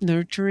from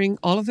nurturing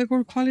all of the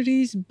core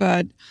qualities,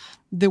 but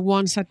the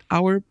ones at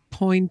our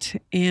point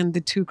and the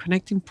two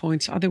connecting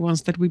points are the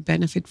ones that we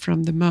benefit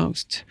from the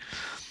most.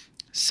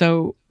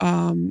 So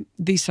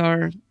these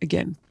are,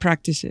 again,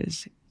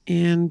 practices.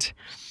 And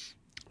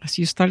as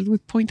you started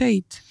with point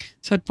 8,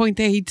 so at point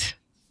 8,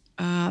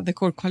 the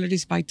core quality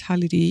is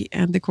vitality,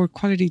 and the core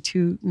quality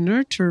to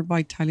nurture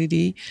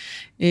vitality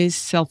is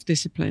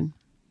self-discipline.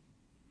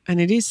 And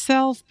it is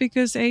self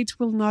because 8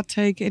 will not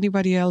take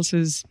anybody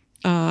else's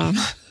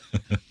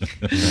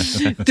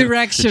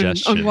direction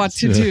on what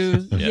to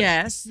do.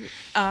 Yes.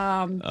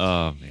 Oh,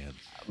 man.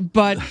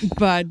 But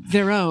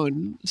their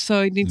own.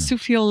 So it needs to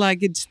feel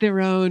like it's their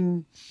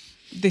own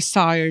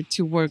desire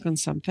to work on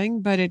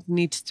something, but it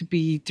needs to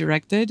be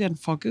directed and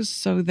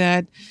focused so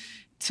that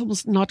it's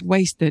almost not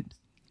wasted.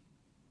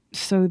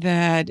 So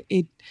that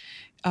it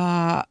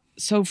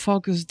so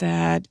focused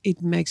that it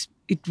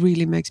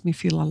really makes me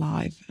feel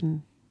alive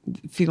and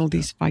feel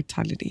this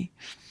vitality.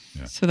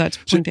 Yeah. So that's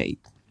point 8.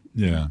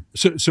 Yeah.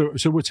 So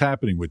what's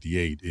happening with the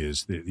 8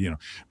 is that,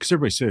 because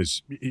everybody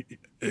says,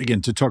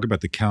 again, to talk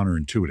about the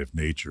counterintuitive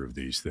nature of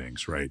these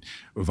things, right?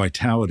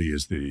 Vitality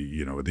is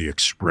the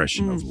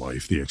expression of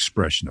life, the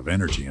expression of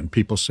energy. And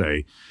people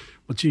say,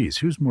 well, geez,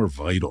 who's more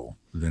vital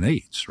than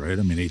 8s, right?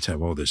 I mean, 8s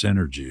have all this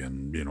energy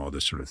and, all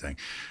this sort of thing.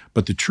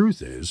 But the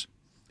truth is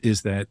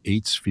that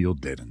 8s feel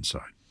dead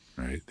inside,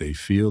 right? They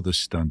feel the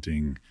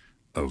stunting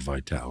of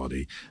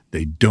vitality.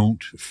 They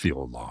don't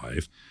feel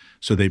alive.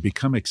 So they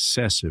become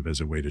excessive as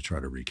a way to try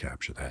to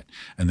recapture that.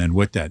 And then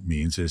what that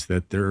means is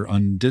that they're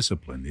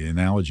undisciplined. The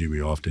analogy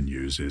we often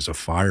use is a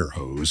fire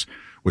hose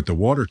with the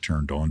water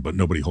turned on, but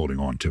nobody holding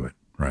on to it,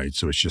 right?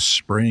 So it's just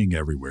spraying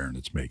everywhere and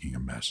it's making a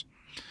mess.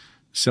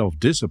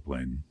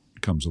 Self-discipline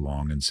comes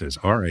along and says,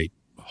 all right,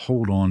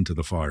 hold on to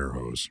the fire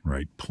hose,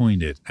 right?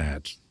 Point it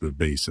at the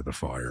base of the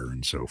fire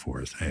and so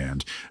forth,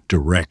 and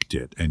direct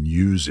it and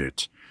use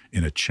it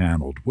in a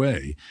channeled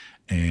way.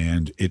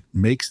 And it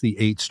makes the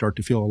 8 start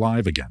to feel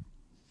alive again.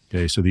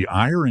 Okay, so the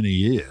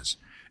irony is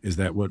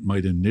that what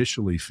might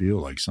initially feel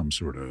like some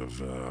sort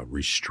of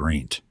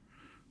restraint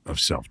of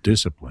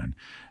self-discipline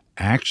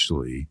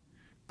actually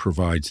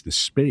provides the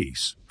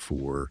space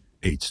for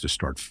 8s to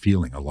start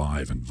feeling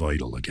alive and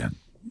vital again.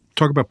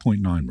 Talk about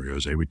point 9,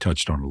 Maria-Jose. We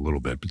touched on it a little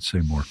bit, but say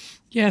more.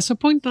 Yeah, so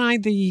point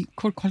 9, the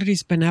core quality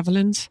is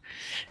benevolence,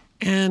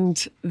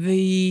 and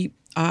the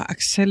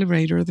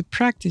accelerator, the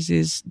practice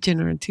is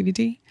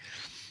generativity.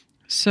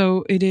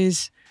 So it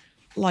is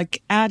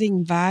like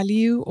adding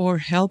value or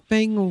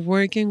helping or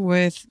working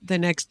with the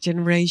next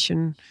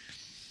generation.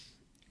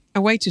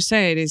 A way to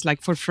say it is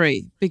like for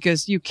free,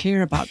 because you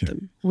care about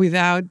them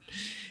without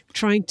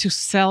trying to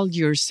sell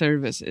your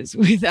services,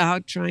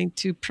 without trying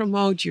to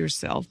promote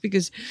yourself.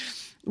 Because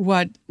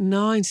what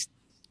 9s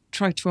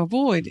try to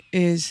avoid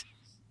is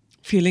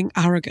feeling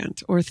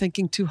arrogant or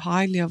thinking too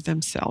highly of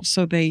themselves.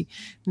 So they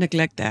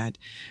neglect that.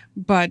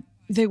 But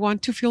they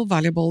want to feel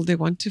valuable. They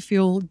want to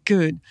feel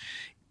good.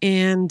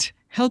 And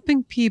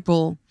helping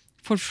people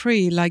for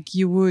free, like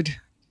you would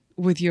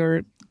with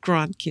your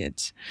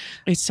grandkids,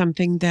 it's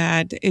something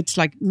that it's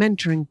like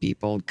mentoring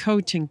people,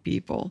 coaching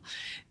people.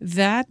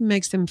 That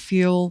makes them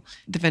feel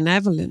the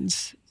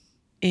benevolence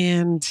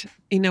and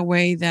in a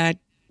way that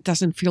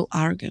doesn't feel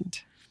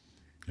arrogant.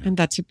 Yeah. And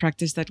that's a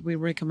practice that we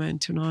recommend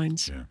to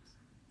 9s. Yeah.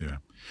 Yeah.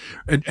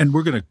 And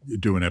we're going to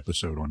do an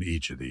episode on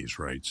each of these,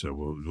 right? So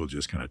we'll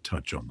just kind of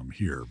touch on them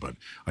here. But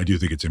I do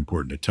think it's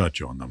important to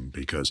touch on them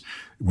because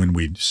when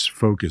we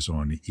focus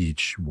on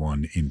each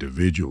one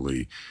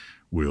individually,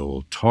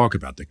 we'll talk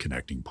about the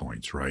connecting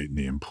points, right? And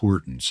the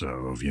importance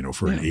of,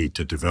 for an 8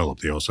 to develop,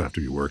 they also have to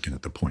be working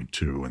at the point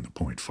 2 and the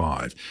point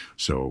 5.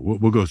 So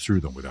we'll go through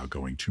them without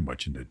going too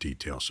much into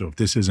detail. So if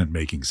this isn't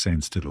making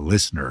sense to the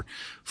listener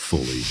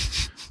fully,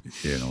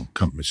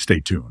 stay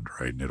tuned,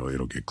 right? And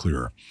it'll get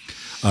clearer.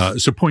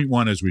 So point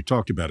 1, as we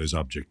talked about, is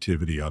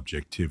objectivity.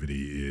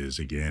 Objectivity is,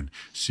 again,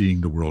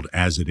 seeing the world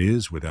as it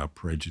is without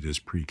prejudice,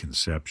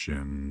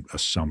 preconception,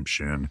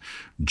 assumption,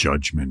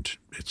 judgment,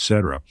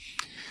 etc.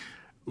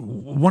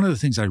 one of the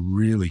things I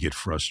really get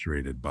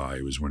frustrated by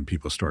is when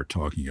people start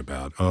talking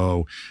about,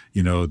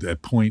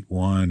 at point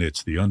one,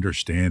 it's the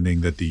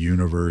understanding that the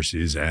universe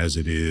is as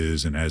it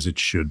is and as it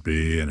should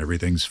be, and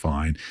everything's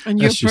fine.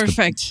 And you're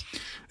perfect.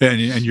 And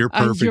you're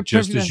perfect you're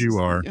just perfect as you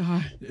are.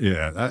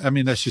 Yeah, I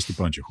mean, that's just a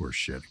bunch of horse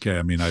shit. Okay,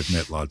 I mean, I've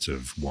met lots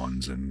of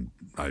ones, and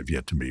I've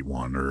yet to meet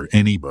one or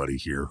anybody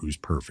here who's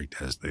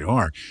perfect as they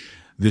are.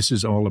 This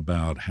is all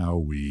about how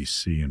we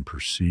see and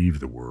perceive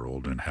the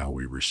world and how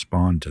we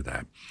respond to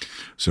that.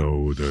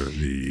 So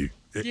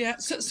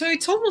so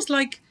it's almost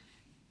like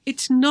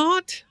it's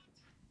not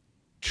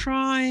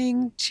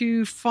trying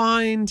to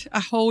find a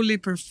holy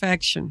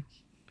perfection.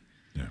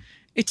 Yeah.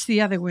 It's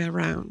the other way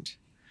around.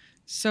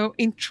 So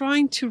in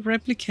trying to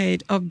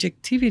replicate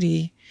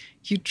objectivity,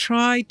 you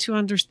try to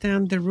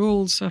understand the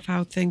rules of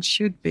how things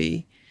should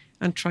be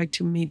and try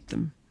to meet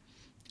them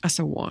as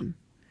a one.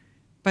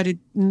 But it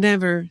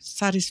never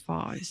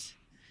satisfies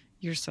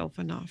yourself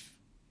enough.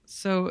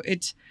 So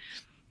it's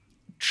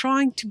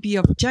trying to be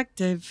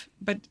objective,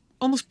 but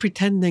almost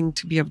pretending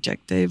to be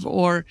objective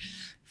or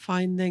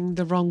finding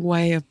the wrong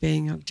way of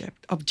being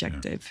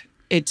objective.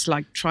 Yeah. It's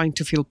like trying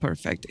to feel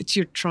perfect. It's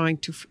you're trying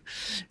to...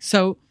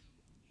 So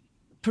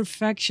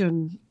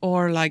perfection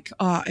or like,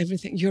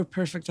 everything, you're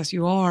perfect as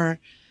you are,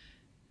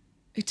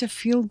 it's a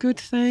feel-good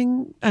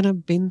thing, and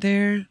I've been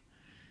there,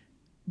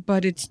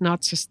 but it's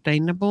not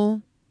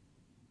sustainable.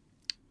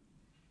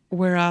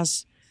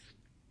 Whereas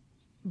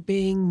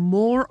being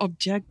more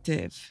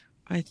objective,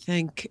 I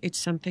think it's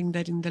something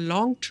that in the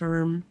long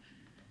term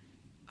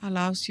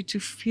allows you to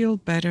feel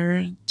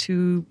better,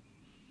 to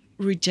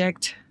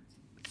reject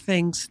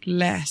things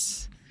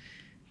less,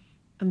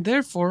 and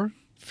therefore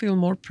feel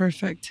more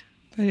perfect.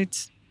 But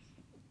it's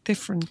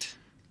different.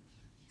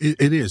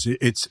 It is.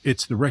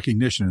 It's the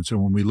recognition. And so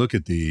when we look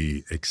at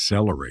the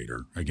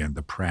accelerator, again,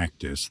 the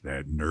practice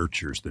that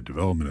nurtures the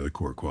development of the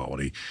core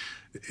quality,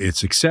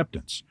 it's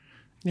acceptance.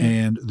 Yeah.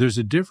 And there's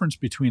a difference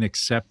between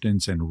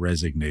acceptance and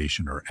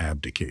resignation or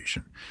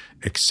abdication.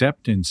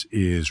 Acceptance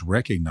is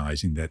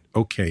recognizing that,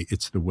 okay,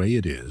 it's the way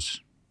it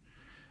is,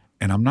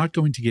 and I'm not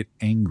going to get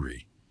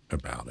angry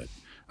about it.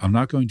 I'm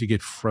not going to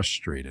get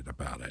frustrated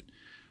about it,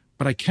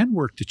 but I can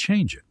work to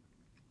change it,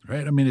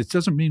 right? I mean, it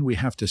doesn't mean we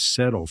have to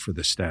settle for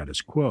the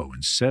status quo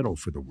and settle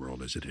for the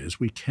world as it is.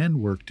 We can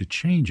work to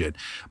change it,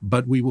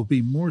 but we will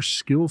be more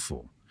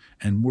skillful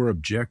and more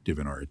objective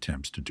in our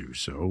attempts to do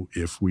so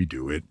if we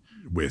do it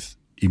with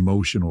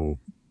emotional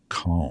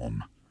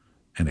calm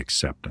and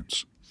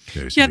acceptance.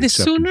 Okay, so the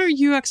sooner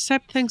you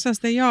accept things as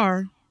they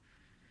are,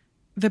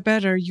 the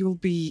better you'll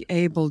be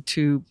able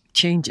to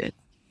change it.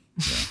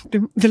 Yeah.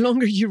 The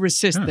longer you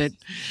resist it,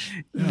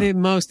 the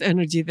most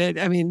energy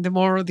the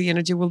more the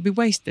energy will be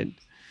wasted.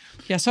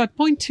 Yeah, so at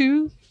point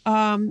 2,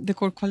 the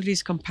core quality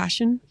is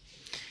compassion.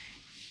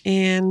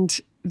 And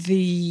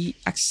the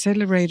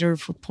accelerator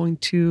for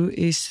point 2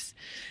 is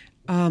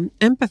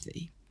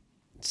empathy.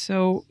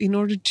 So in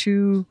order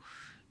to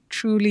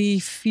truly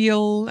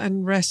feel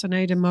and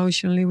resonate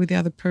emotionally with the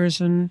other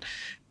person,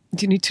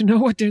 you need to know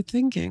what they're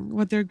thinking,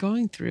 what they're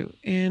going through,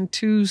 and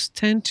to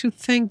tend to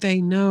think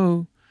they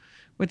know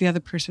what the other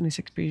person is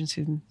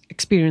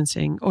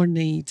experiencing or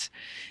needs.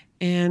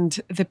 And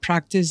the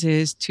practice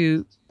is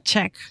to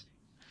check.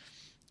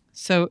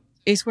 So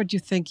is what you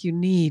think you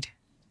need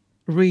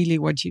really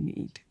what you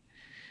need?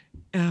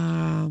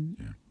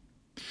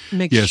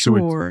 Make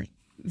sure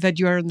that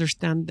you are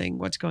understanding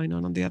what's going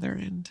on the other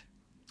end.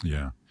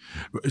 Yeah.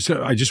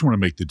 So I just want to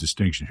make the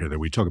distinction here that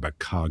we talk about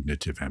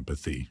cognitive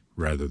empathy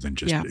rather than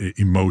just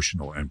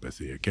emotional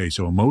empathy. Okay,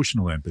 so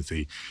emotional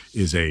empathy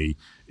is a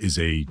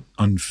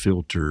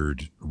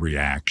unfiltered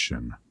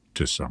reaction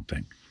to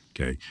something.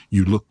 Okay,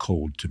 you look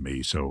cold to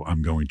me, so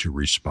I'm going to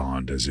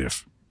respond as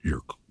if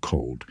you're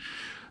cold.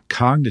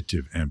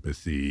 Cognitive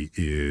empathy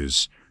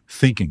is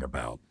thinking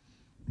about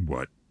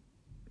what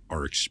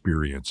our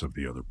experience of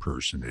the other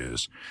person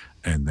is,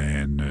 and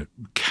then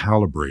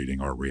calibrating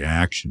our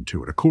reaction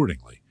to it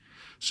accordingly.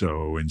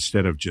 So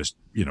instead of just,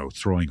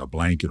 throwing a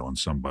blanket on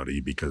somebody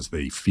because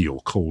they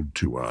feel cold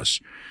to us,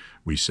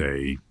 we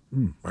say,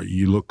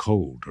 you look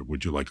cold, or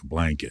would you like a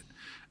blanket?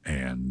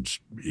 And,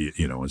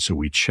 and so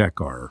we check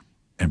our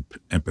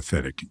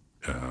empathetic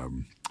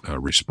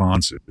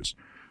responses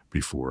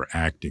before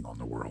acting on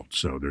the world.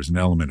 So there's an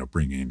element of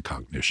bringing in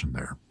cognition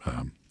there.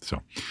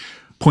 So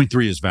point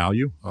 3 is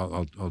value.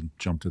 I'll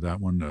jump to that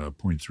one.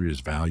 Point 3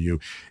 is value.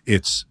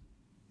 It's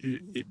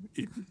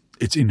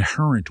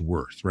inherent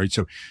worth, right?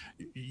 So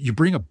you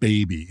bring a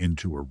baby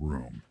into a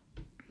room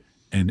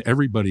and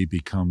everybody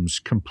becomes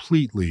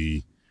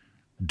completely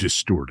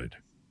distorted,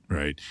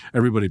 right?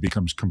 Everybody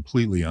becomes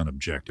completely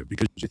unobjective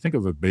because you think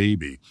of a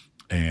baby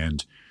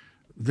and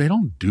they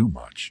don't do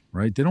much,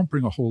 right? They don't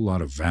bring a whole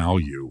lot of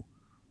value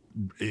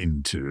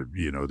into,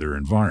 their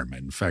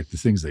environment. In fact, the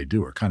things they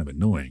do are kind of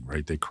annoying,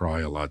 right? They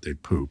cry a lot, they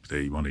poop,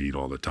 they want to eat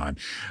all the time.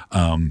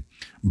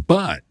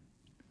 But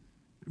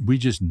we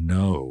just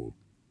know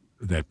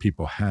that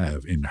people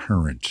have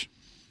inherent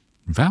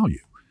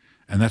value.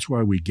 And that's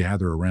why we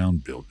gather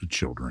around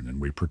children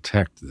and we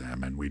protect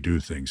them and we do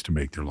things to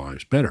make their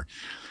lives better.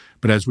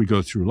 But as we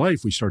go through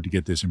life, we start to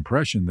get this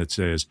impression that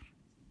says,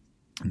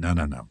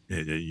 no.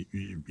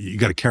 You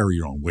got to carry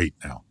your own weight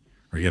now.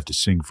 Or you have to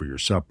sing for your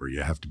supper.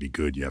 You have to be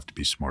good. You have to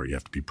be smart. You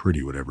have to be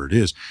pretty, whatever it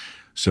is.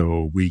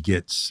 So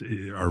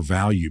our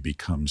value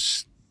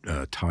becomes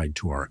tied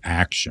to our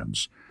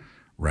actions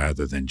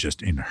rather than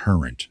just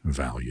inherent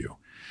value.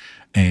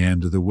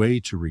 And the way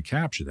to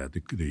recapture that,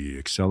 the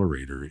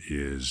accelerator,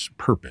 is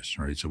purpose,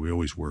 right? So we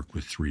always work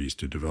with threes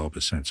to develop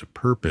a sense of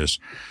purpose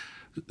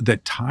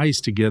that ties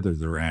together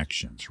their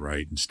actions,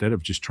 right? Instead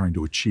of just trying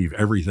to achieve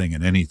everything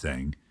and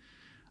anything,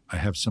 I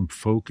have some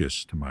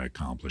focus to my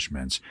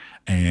accomplishments.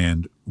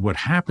 And what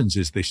happens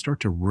is they start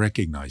to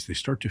recognize, they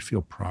start to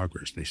feel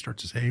progress. They start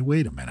to say, hey,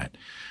 wait a minute,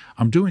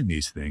 I'm doing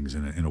these things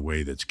in a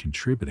way that's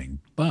contributing,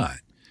 but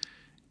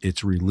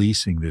it's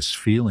releasing this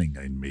feeling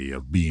in me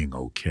of being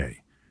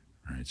okay.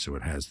 Right? So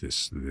it has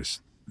this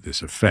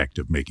effect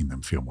of making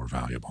them feel more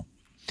valuable.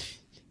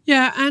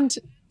 Yeah, and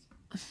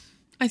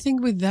I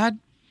think with that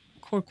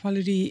core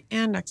quality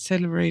and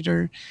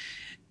accelerator,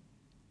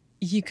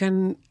 you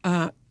can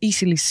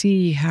easily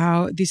see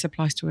how this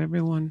applies to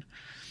everyone.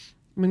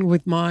 I mean,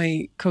 with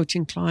my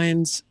coaching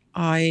clients,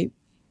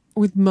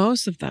 with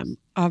most of them,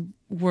 I've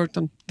worked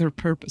on their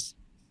purpose.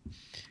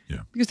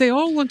 Yeah. Because they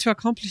all want to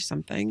accomplish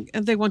something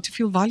and they want to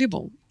feel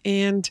valuable.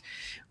 And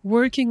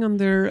working on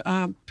their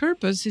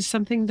purpose is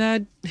something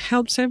that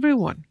helps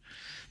everyone.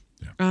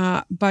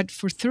 Yeah. But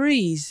for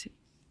threes,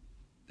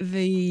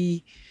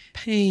 the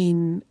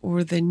pain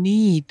or the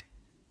need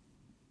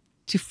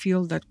to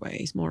feel that way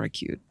is more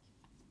acute.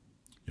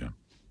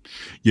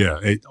 Yeah,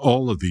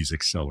 all of these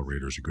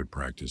accelerators are good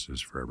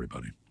practices for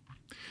everybody.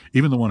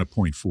 Even the one at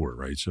 0.4,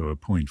 right? So at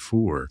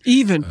 0.4...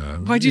 Even.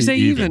 Why'd you say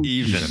even?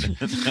 Even.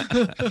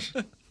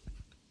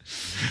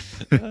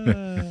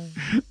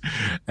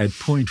 At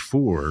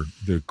 0.4,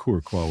 the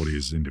core quality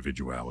is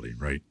individuality,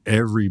 right?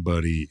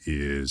 Everybody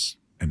is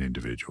an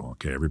individual,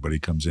 okay? Everybody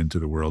comes into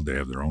the world. They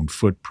have their own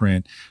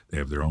footprint. They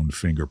have their own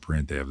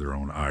fingerprint. They have their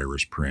own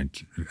iris,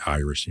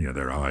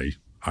 their eye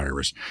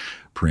iris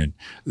print.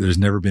 There's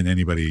never been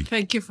anybody.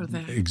 Thank you for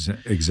that.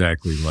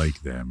 Exactly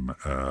like them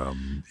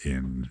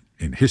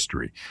in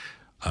history,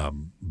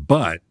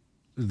 but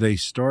they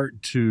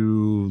start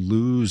to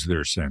lose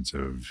their sense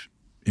of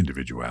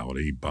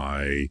individuality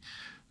by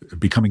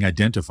becoming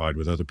identified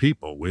with other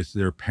people, with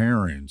their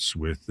parents,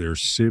 with their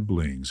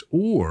siblings,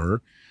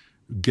 or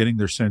getting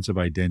their sense of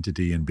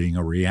identity in being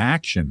a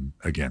reaction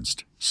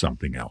against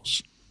something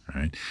else.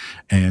 Right.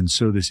 And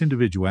so this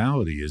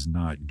individuality is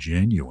not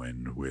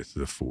genuine with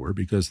the four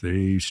because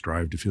they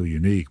strive to feel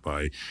unique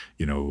by,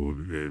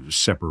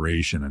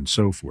 separation and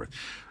so forth.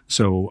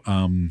 So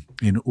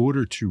in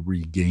order to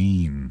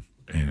regain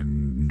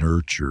and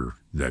nurture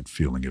that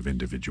feeling of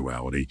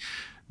individuality,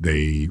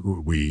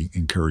 we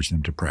encourage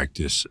them to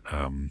practice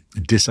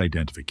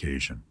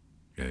disidentification.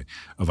 Okay,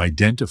 of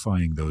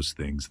identifying those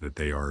things that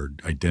they are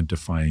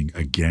identifying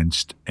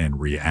against and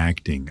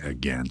reacting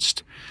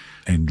against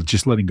and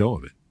just letting go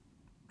of it.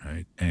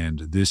 Right? And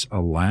this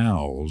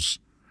allows,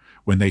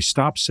 when they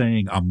stop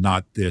saying, I'm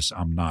not this,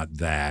 I'm not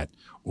that,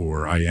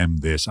 or I am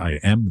this, I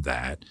am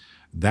that,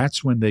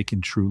 that's when they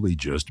can truly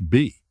just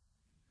be.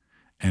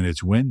 And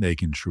it's when they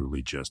can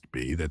truly just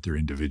be that their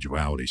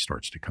individuality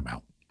starts to come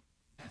out.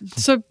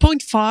 So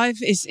 0.5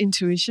 is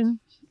intuition.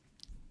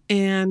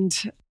 And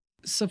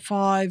so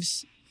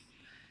fives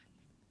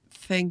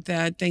think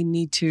that they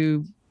need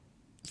to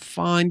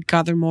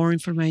gather more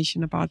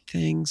information about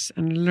things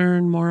and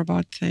learn more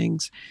about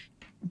things.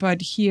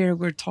 But here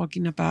we're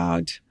talking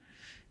about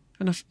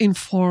kind of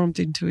informed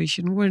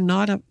intuition. We're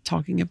not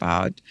talking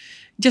about,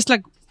 just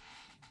like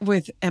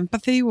with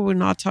empathy, we're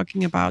not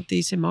talking about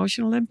this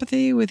emotional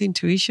empathy. With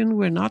intuition,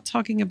 we're not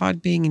talking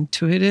about being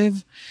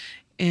intuitive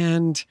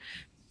and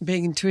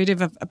being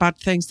intuitive about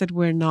things that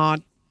we're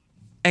not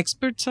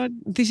experts at.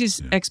 This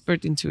is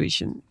expert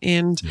intuition.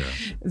 And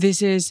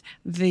this is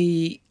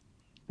the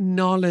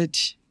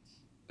knowledge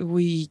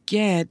we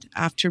get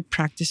after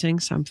practicing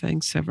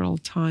something several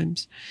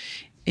times.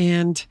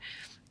 And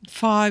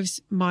fives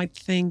might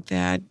think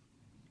that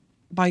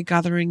by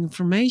gathering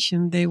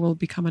information, they will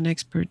become an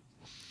expert.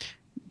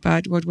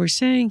 But what we're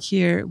saying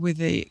here with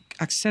the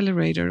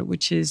accelerator,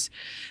 which is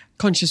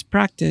conscious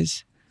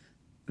practice,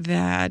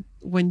 that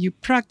when you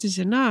practice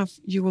enough,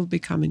 you will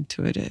become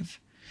intuitive.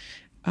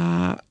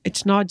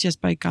 It's not just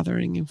by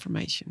gathering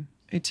information.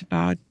 It's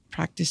about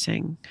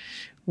practicing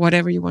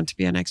whatever you want to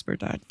be an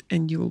expert at,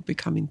 and you will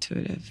become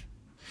intuitive.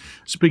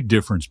 It's a big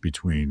difference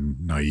between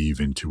naive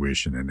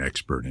intuition and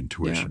expert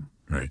intuition,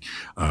 right?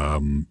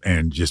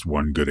 And just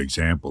one good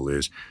example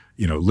is,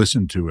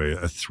 listen to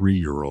a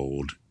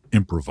 3-year-old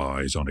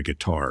improvise on a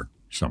guitar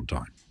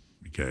sometime,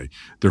 okay?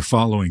 They're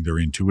following their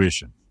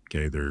intuition,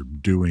 okay? They're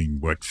doing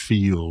what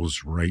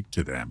feels right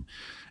to them,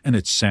 and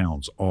it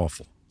sounds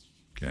awful,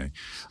 okay?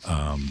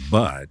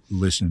 But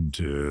listen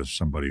to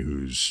somebody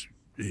who's,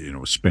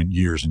 spent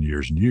years and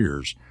years and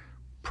years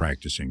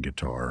practicing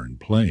guitar and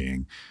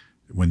playing.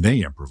 When they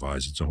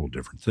improvise, it's a whole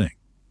different thing.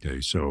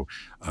 Okay, so,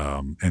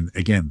 and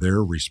again,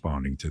 they're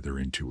responding to their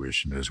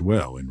intuition as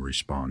well in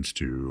response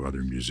to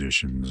other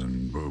musicians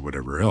and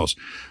whatever else.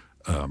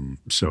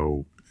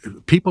 So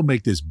people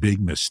make this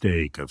big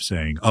mistake of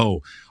saying,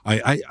 oh,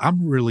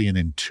 I'm really an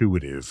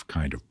intuitive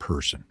kind of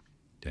person.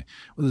 Okay.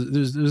 Well,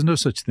 there's no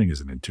such thing as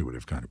an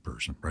intuitive kind of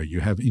person, right? You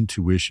have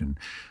intuition,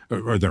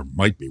 or there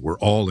might be. We're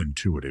all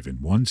intuitive in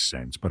one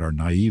sense, but our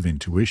naive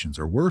intuitions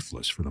are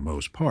worthless for the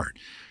most part.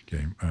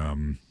 Okay.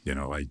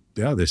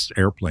 This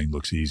airplane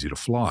looks easy to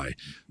fly.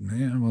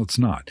 Yeah, well, it's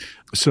not.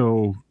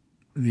 So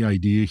the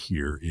idea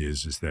here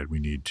is that we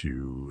need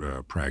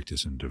to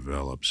practice and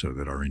develop so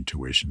that our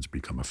intuitions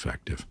become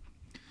effective.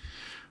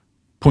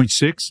 Point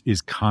 6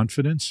 is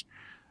confidence.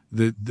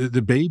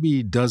 The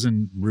baby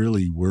doesn't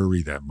really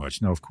worry that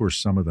much. Now, of course,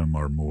 some of them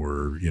are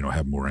more,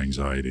 have more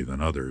anxiety than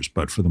others.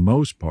 But for the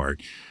most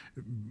part,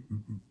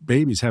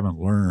 babies haven't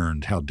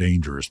learned how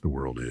dangerous the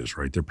world is,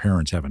 right? Their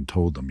parents haven't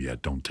told them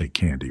yet, don't take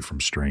candy from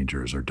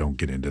strangers or don't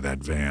get into that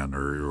van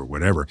or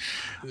whatever.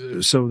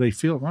 So they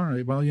feel, all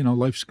right, well,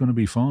 life's going to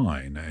be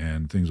fine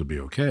and things will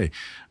be okay.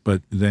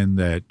 But then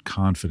that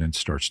confidence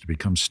starts to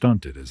become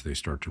stunted as they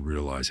start to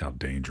realize how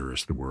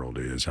dangerous the world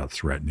is, how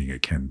threatening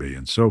it can be,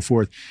 and so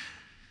forth.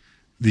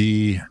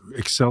 The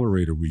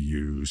accelerator we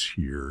use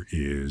here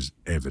is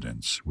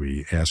evidence.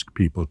 We ask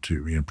people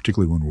to,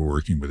 particularly when we're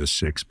working with a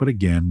 6, but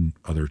again,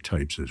 other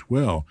types as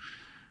well,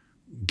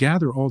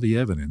 gather all the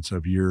evidence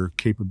of your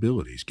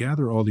capabilities,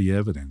 gather all the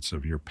evidence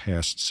of your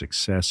past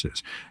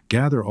successes,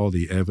 gather all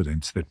the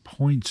evidence that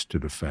points to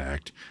the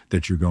fact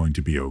that you're going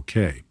to be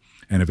okay.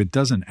 And if it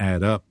doesn't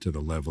add up to the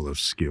level of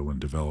skill and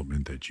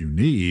development that you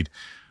need,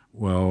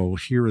 well,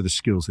 here are the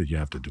skills that you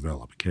have to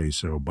develop. Okay,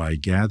 so by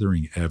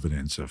gathering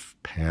evidence of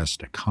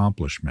past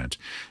accomplishment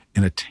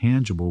in a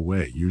tangible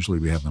way, usually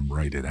we have them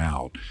write it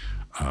out,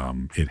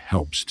 it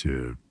helps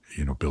to,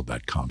 build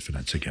that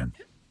confidence again.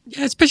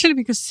 Yeah, especially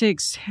because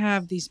 6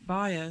 have this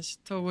bias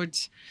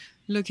towards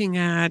looking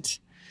at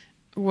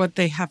what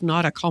they have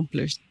not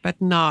accomplished, but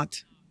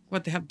not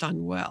what they have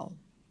done well.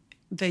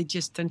 They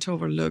just tend to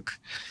overlook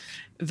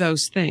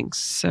those things.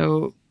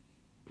 So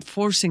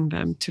forcing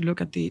them to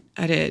look at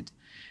it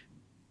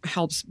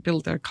helps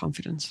build their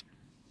confidence.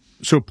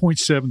 So point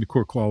 7, the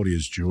core quality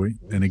is joy.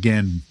 And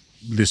again,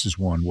 this is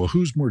one. Well,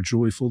 who's more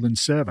joyful than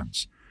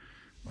 7s?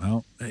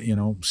 Well,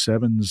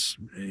 7s,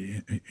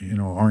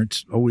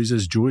 aren't always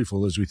as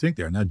joyful as we think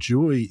they are. Now,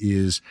 joy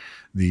is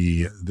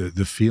the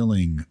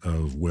feeling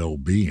of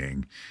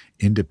well-being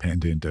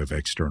independent of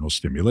external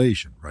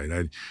stimulation,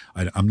 right?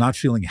 I'm not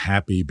feeling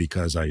happy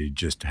because I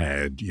just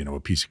had, a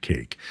piece of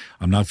cake.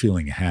 I'm not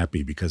feeling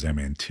happy because I'm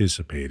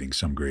anticipating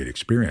some great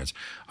experience.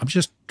 I'm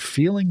just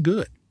feeling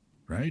good,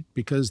 right?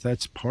 Because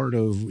that's part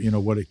of,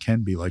 what it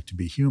can be like to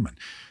be human.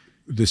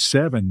 The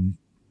 7,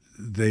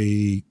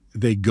 they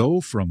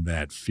go from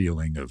that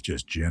feeling of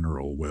just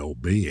general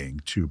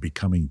well-being to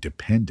becoming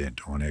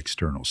dependent on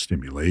external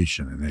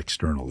stimulation and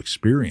external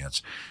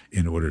experience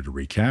in order to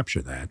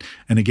recapture that.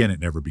 And again, it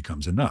never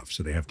becomes enough.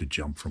 So they have to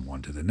jump from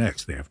one to the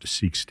next. They have to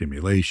seek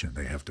stimulation.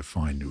 They have to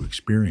find new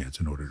experience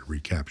in order to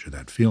recapture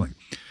that feeling.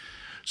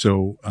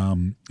 So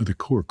the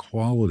core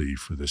quality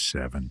for the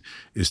 7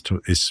 is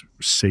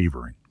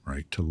savoring,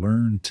 right? To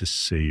learn to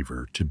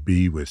savor, to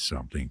be with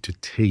something, to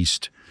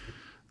taste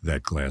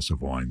that glass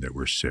of wine that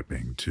we're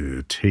sipping,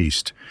 to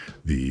taste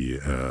the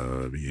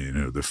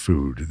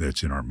food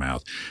that's in our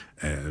mouth,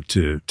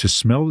 to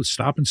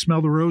stop and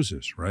smell the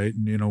roses, right?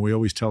 And, we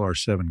always tell our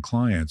 7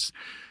 clients,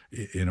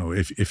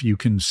 if you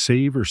can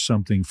savor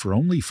something for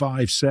only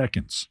 5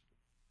 seconds,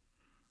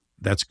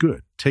 that's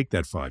good. Take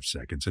that 5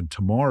 seconds, and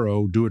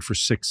tomorrow do it for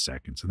 6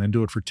 seconds, and then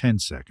do it for 10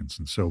 seconds,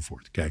 and so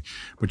forth, okay?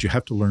 But you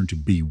have to learn to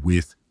be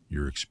with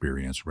your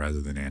experience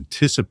rather than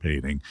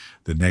anticipating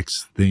the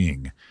next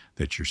thing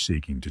that you're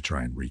seeking to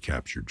try and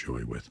recapture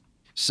joy with.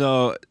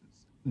 So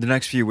the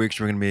next few weeks,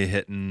 we're going to be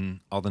hitting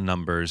all the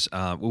numbers.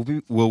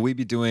 Will we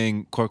be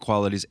doing core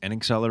qualities and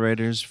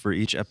accelerators for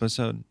each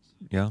episode?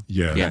 Yeah.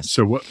 Yes.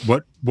 So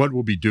what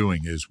we'll be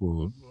doing is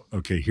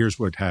here's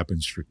what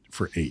happens for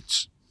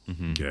 8s.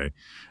 Mm-hmm. Okay.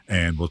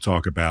 And we'll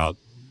talk about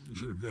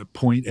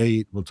point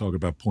 8, we'll talk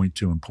about point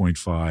 2 and point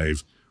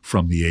 5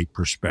 from the 8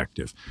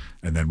 perspective.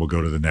 And then we'll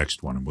go to the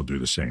next one and we'll do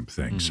the same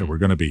thing. Mm-hmm. So we're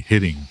going to be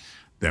hitting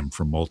them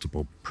from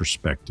multiple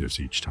perspectives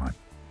each time.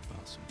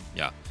 Awesome.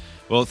 Yeah.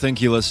 Well,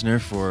 thank you, listener,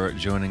 for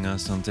joining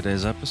us on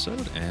today's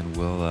episode, and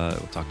we'll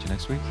talk to you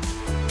next week.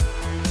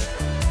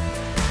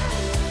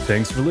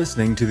 Thanks for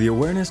listening to the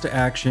Awareness to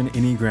Action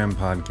Enneagram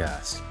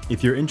podcast.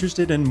 If you're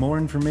interested in more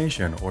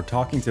information or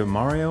talking to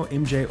Mario,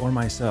 MJ, or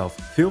myself,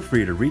 feel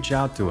free to reach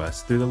out to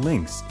us through the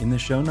links in the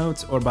show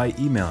notes or by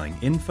emailing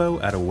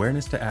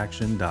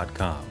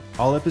info@awareness-to-action.com.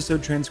 All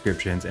episode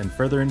transcriptions and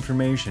further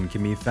information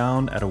can be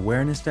found at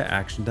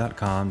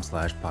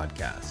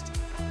awareness-to-action.com/podcast.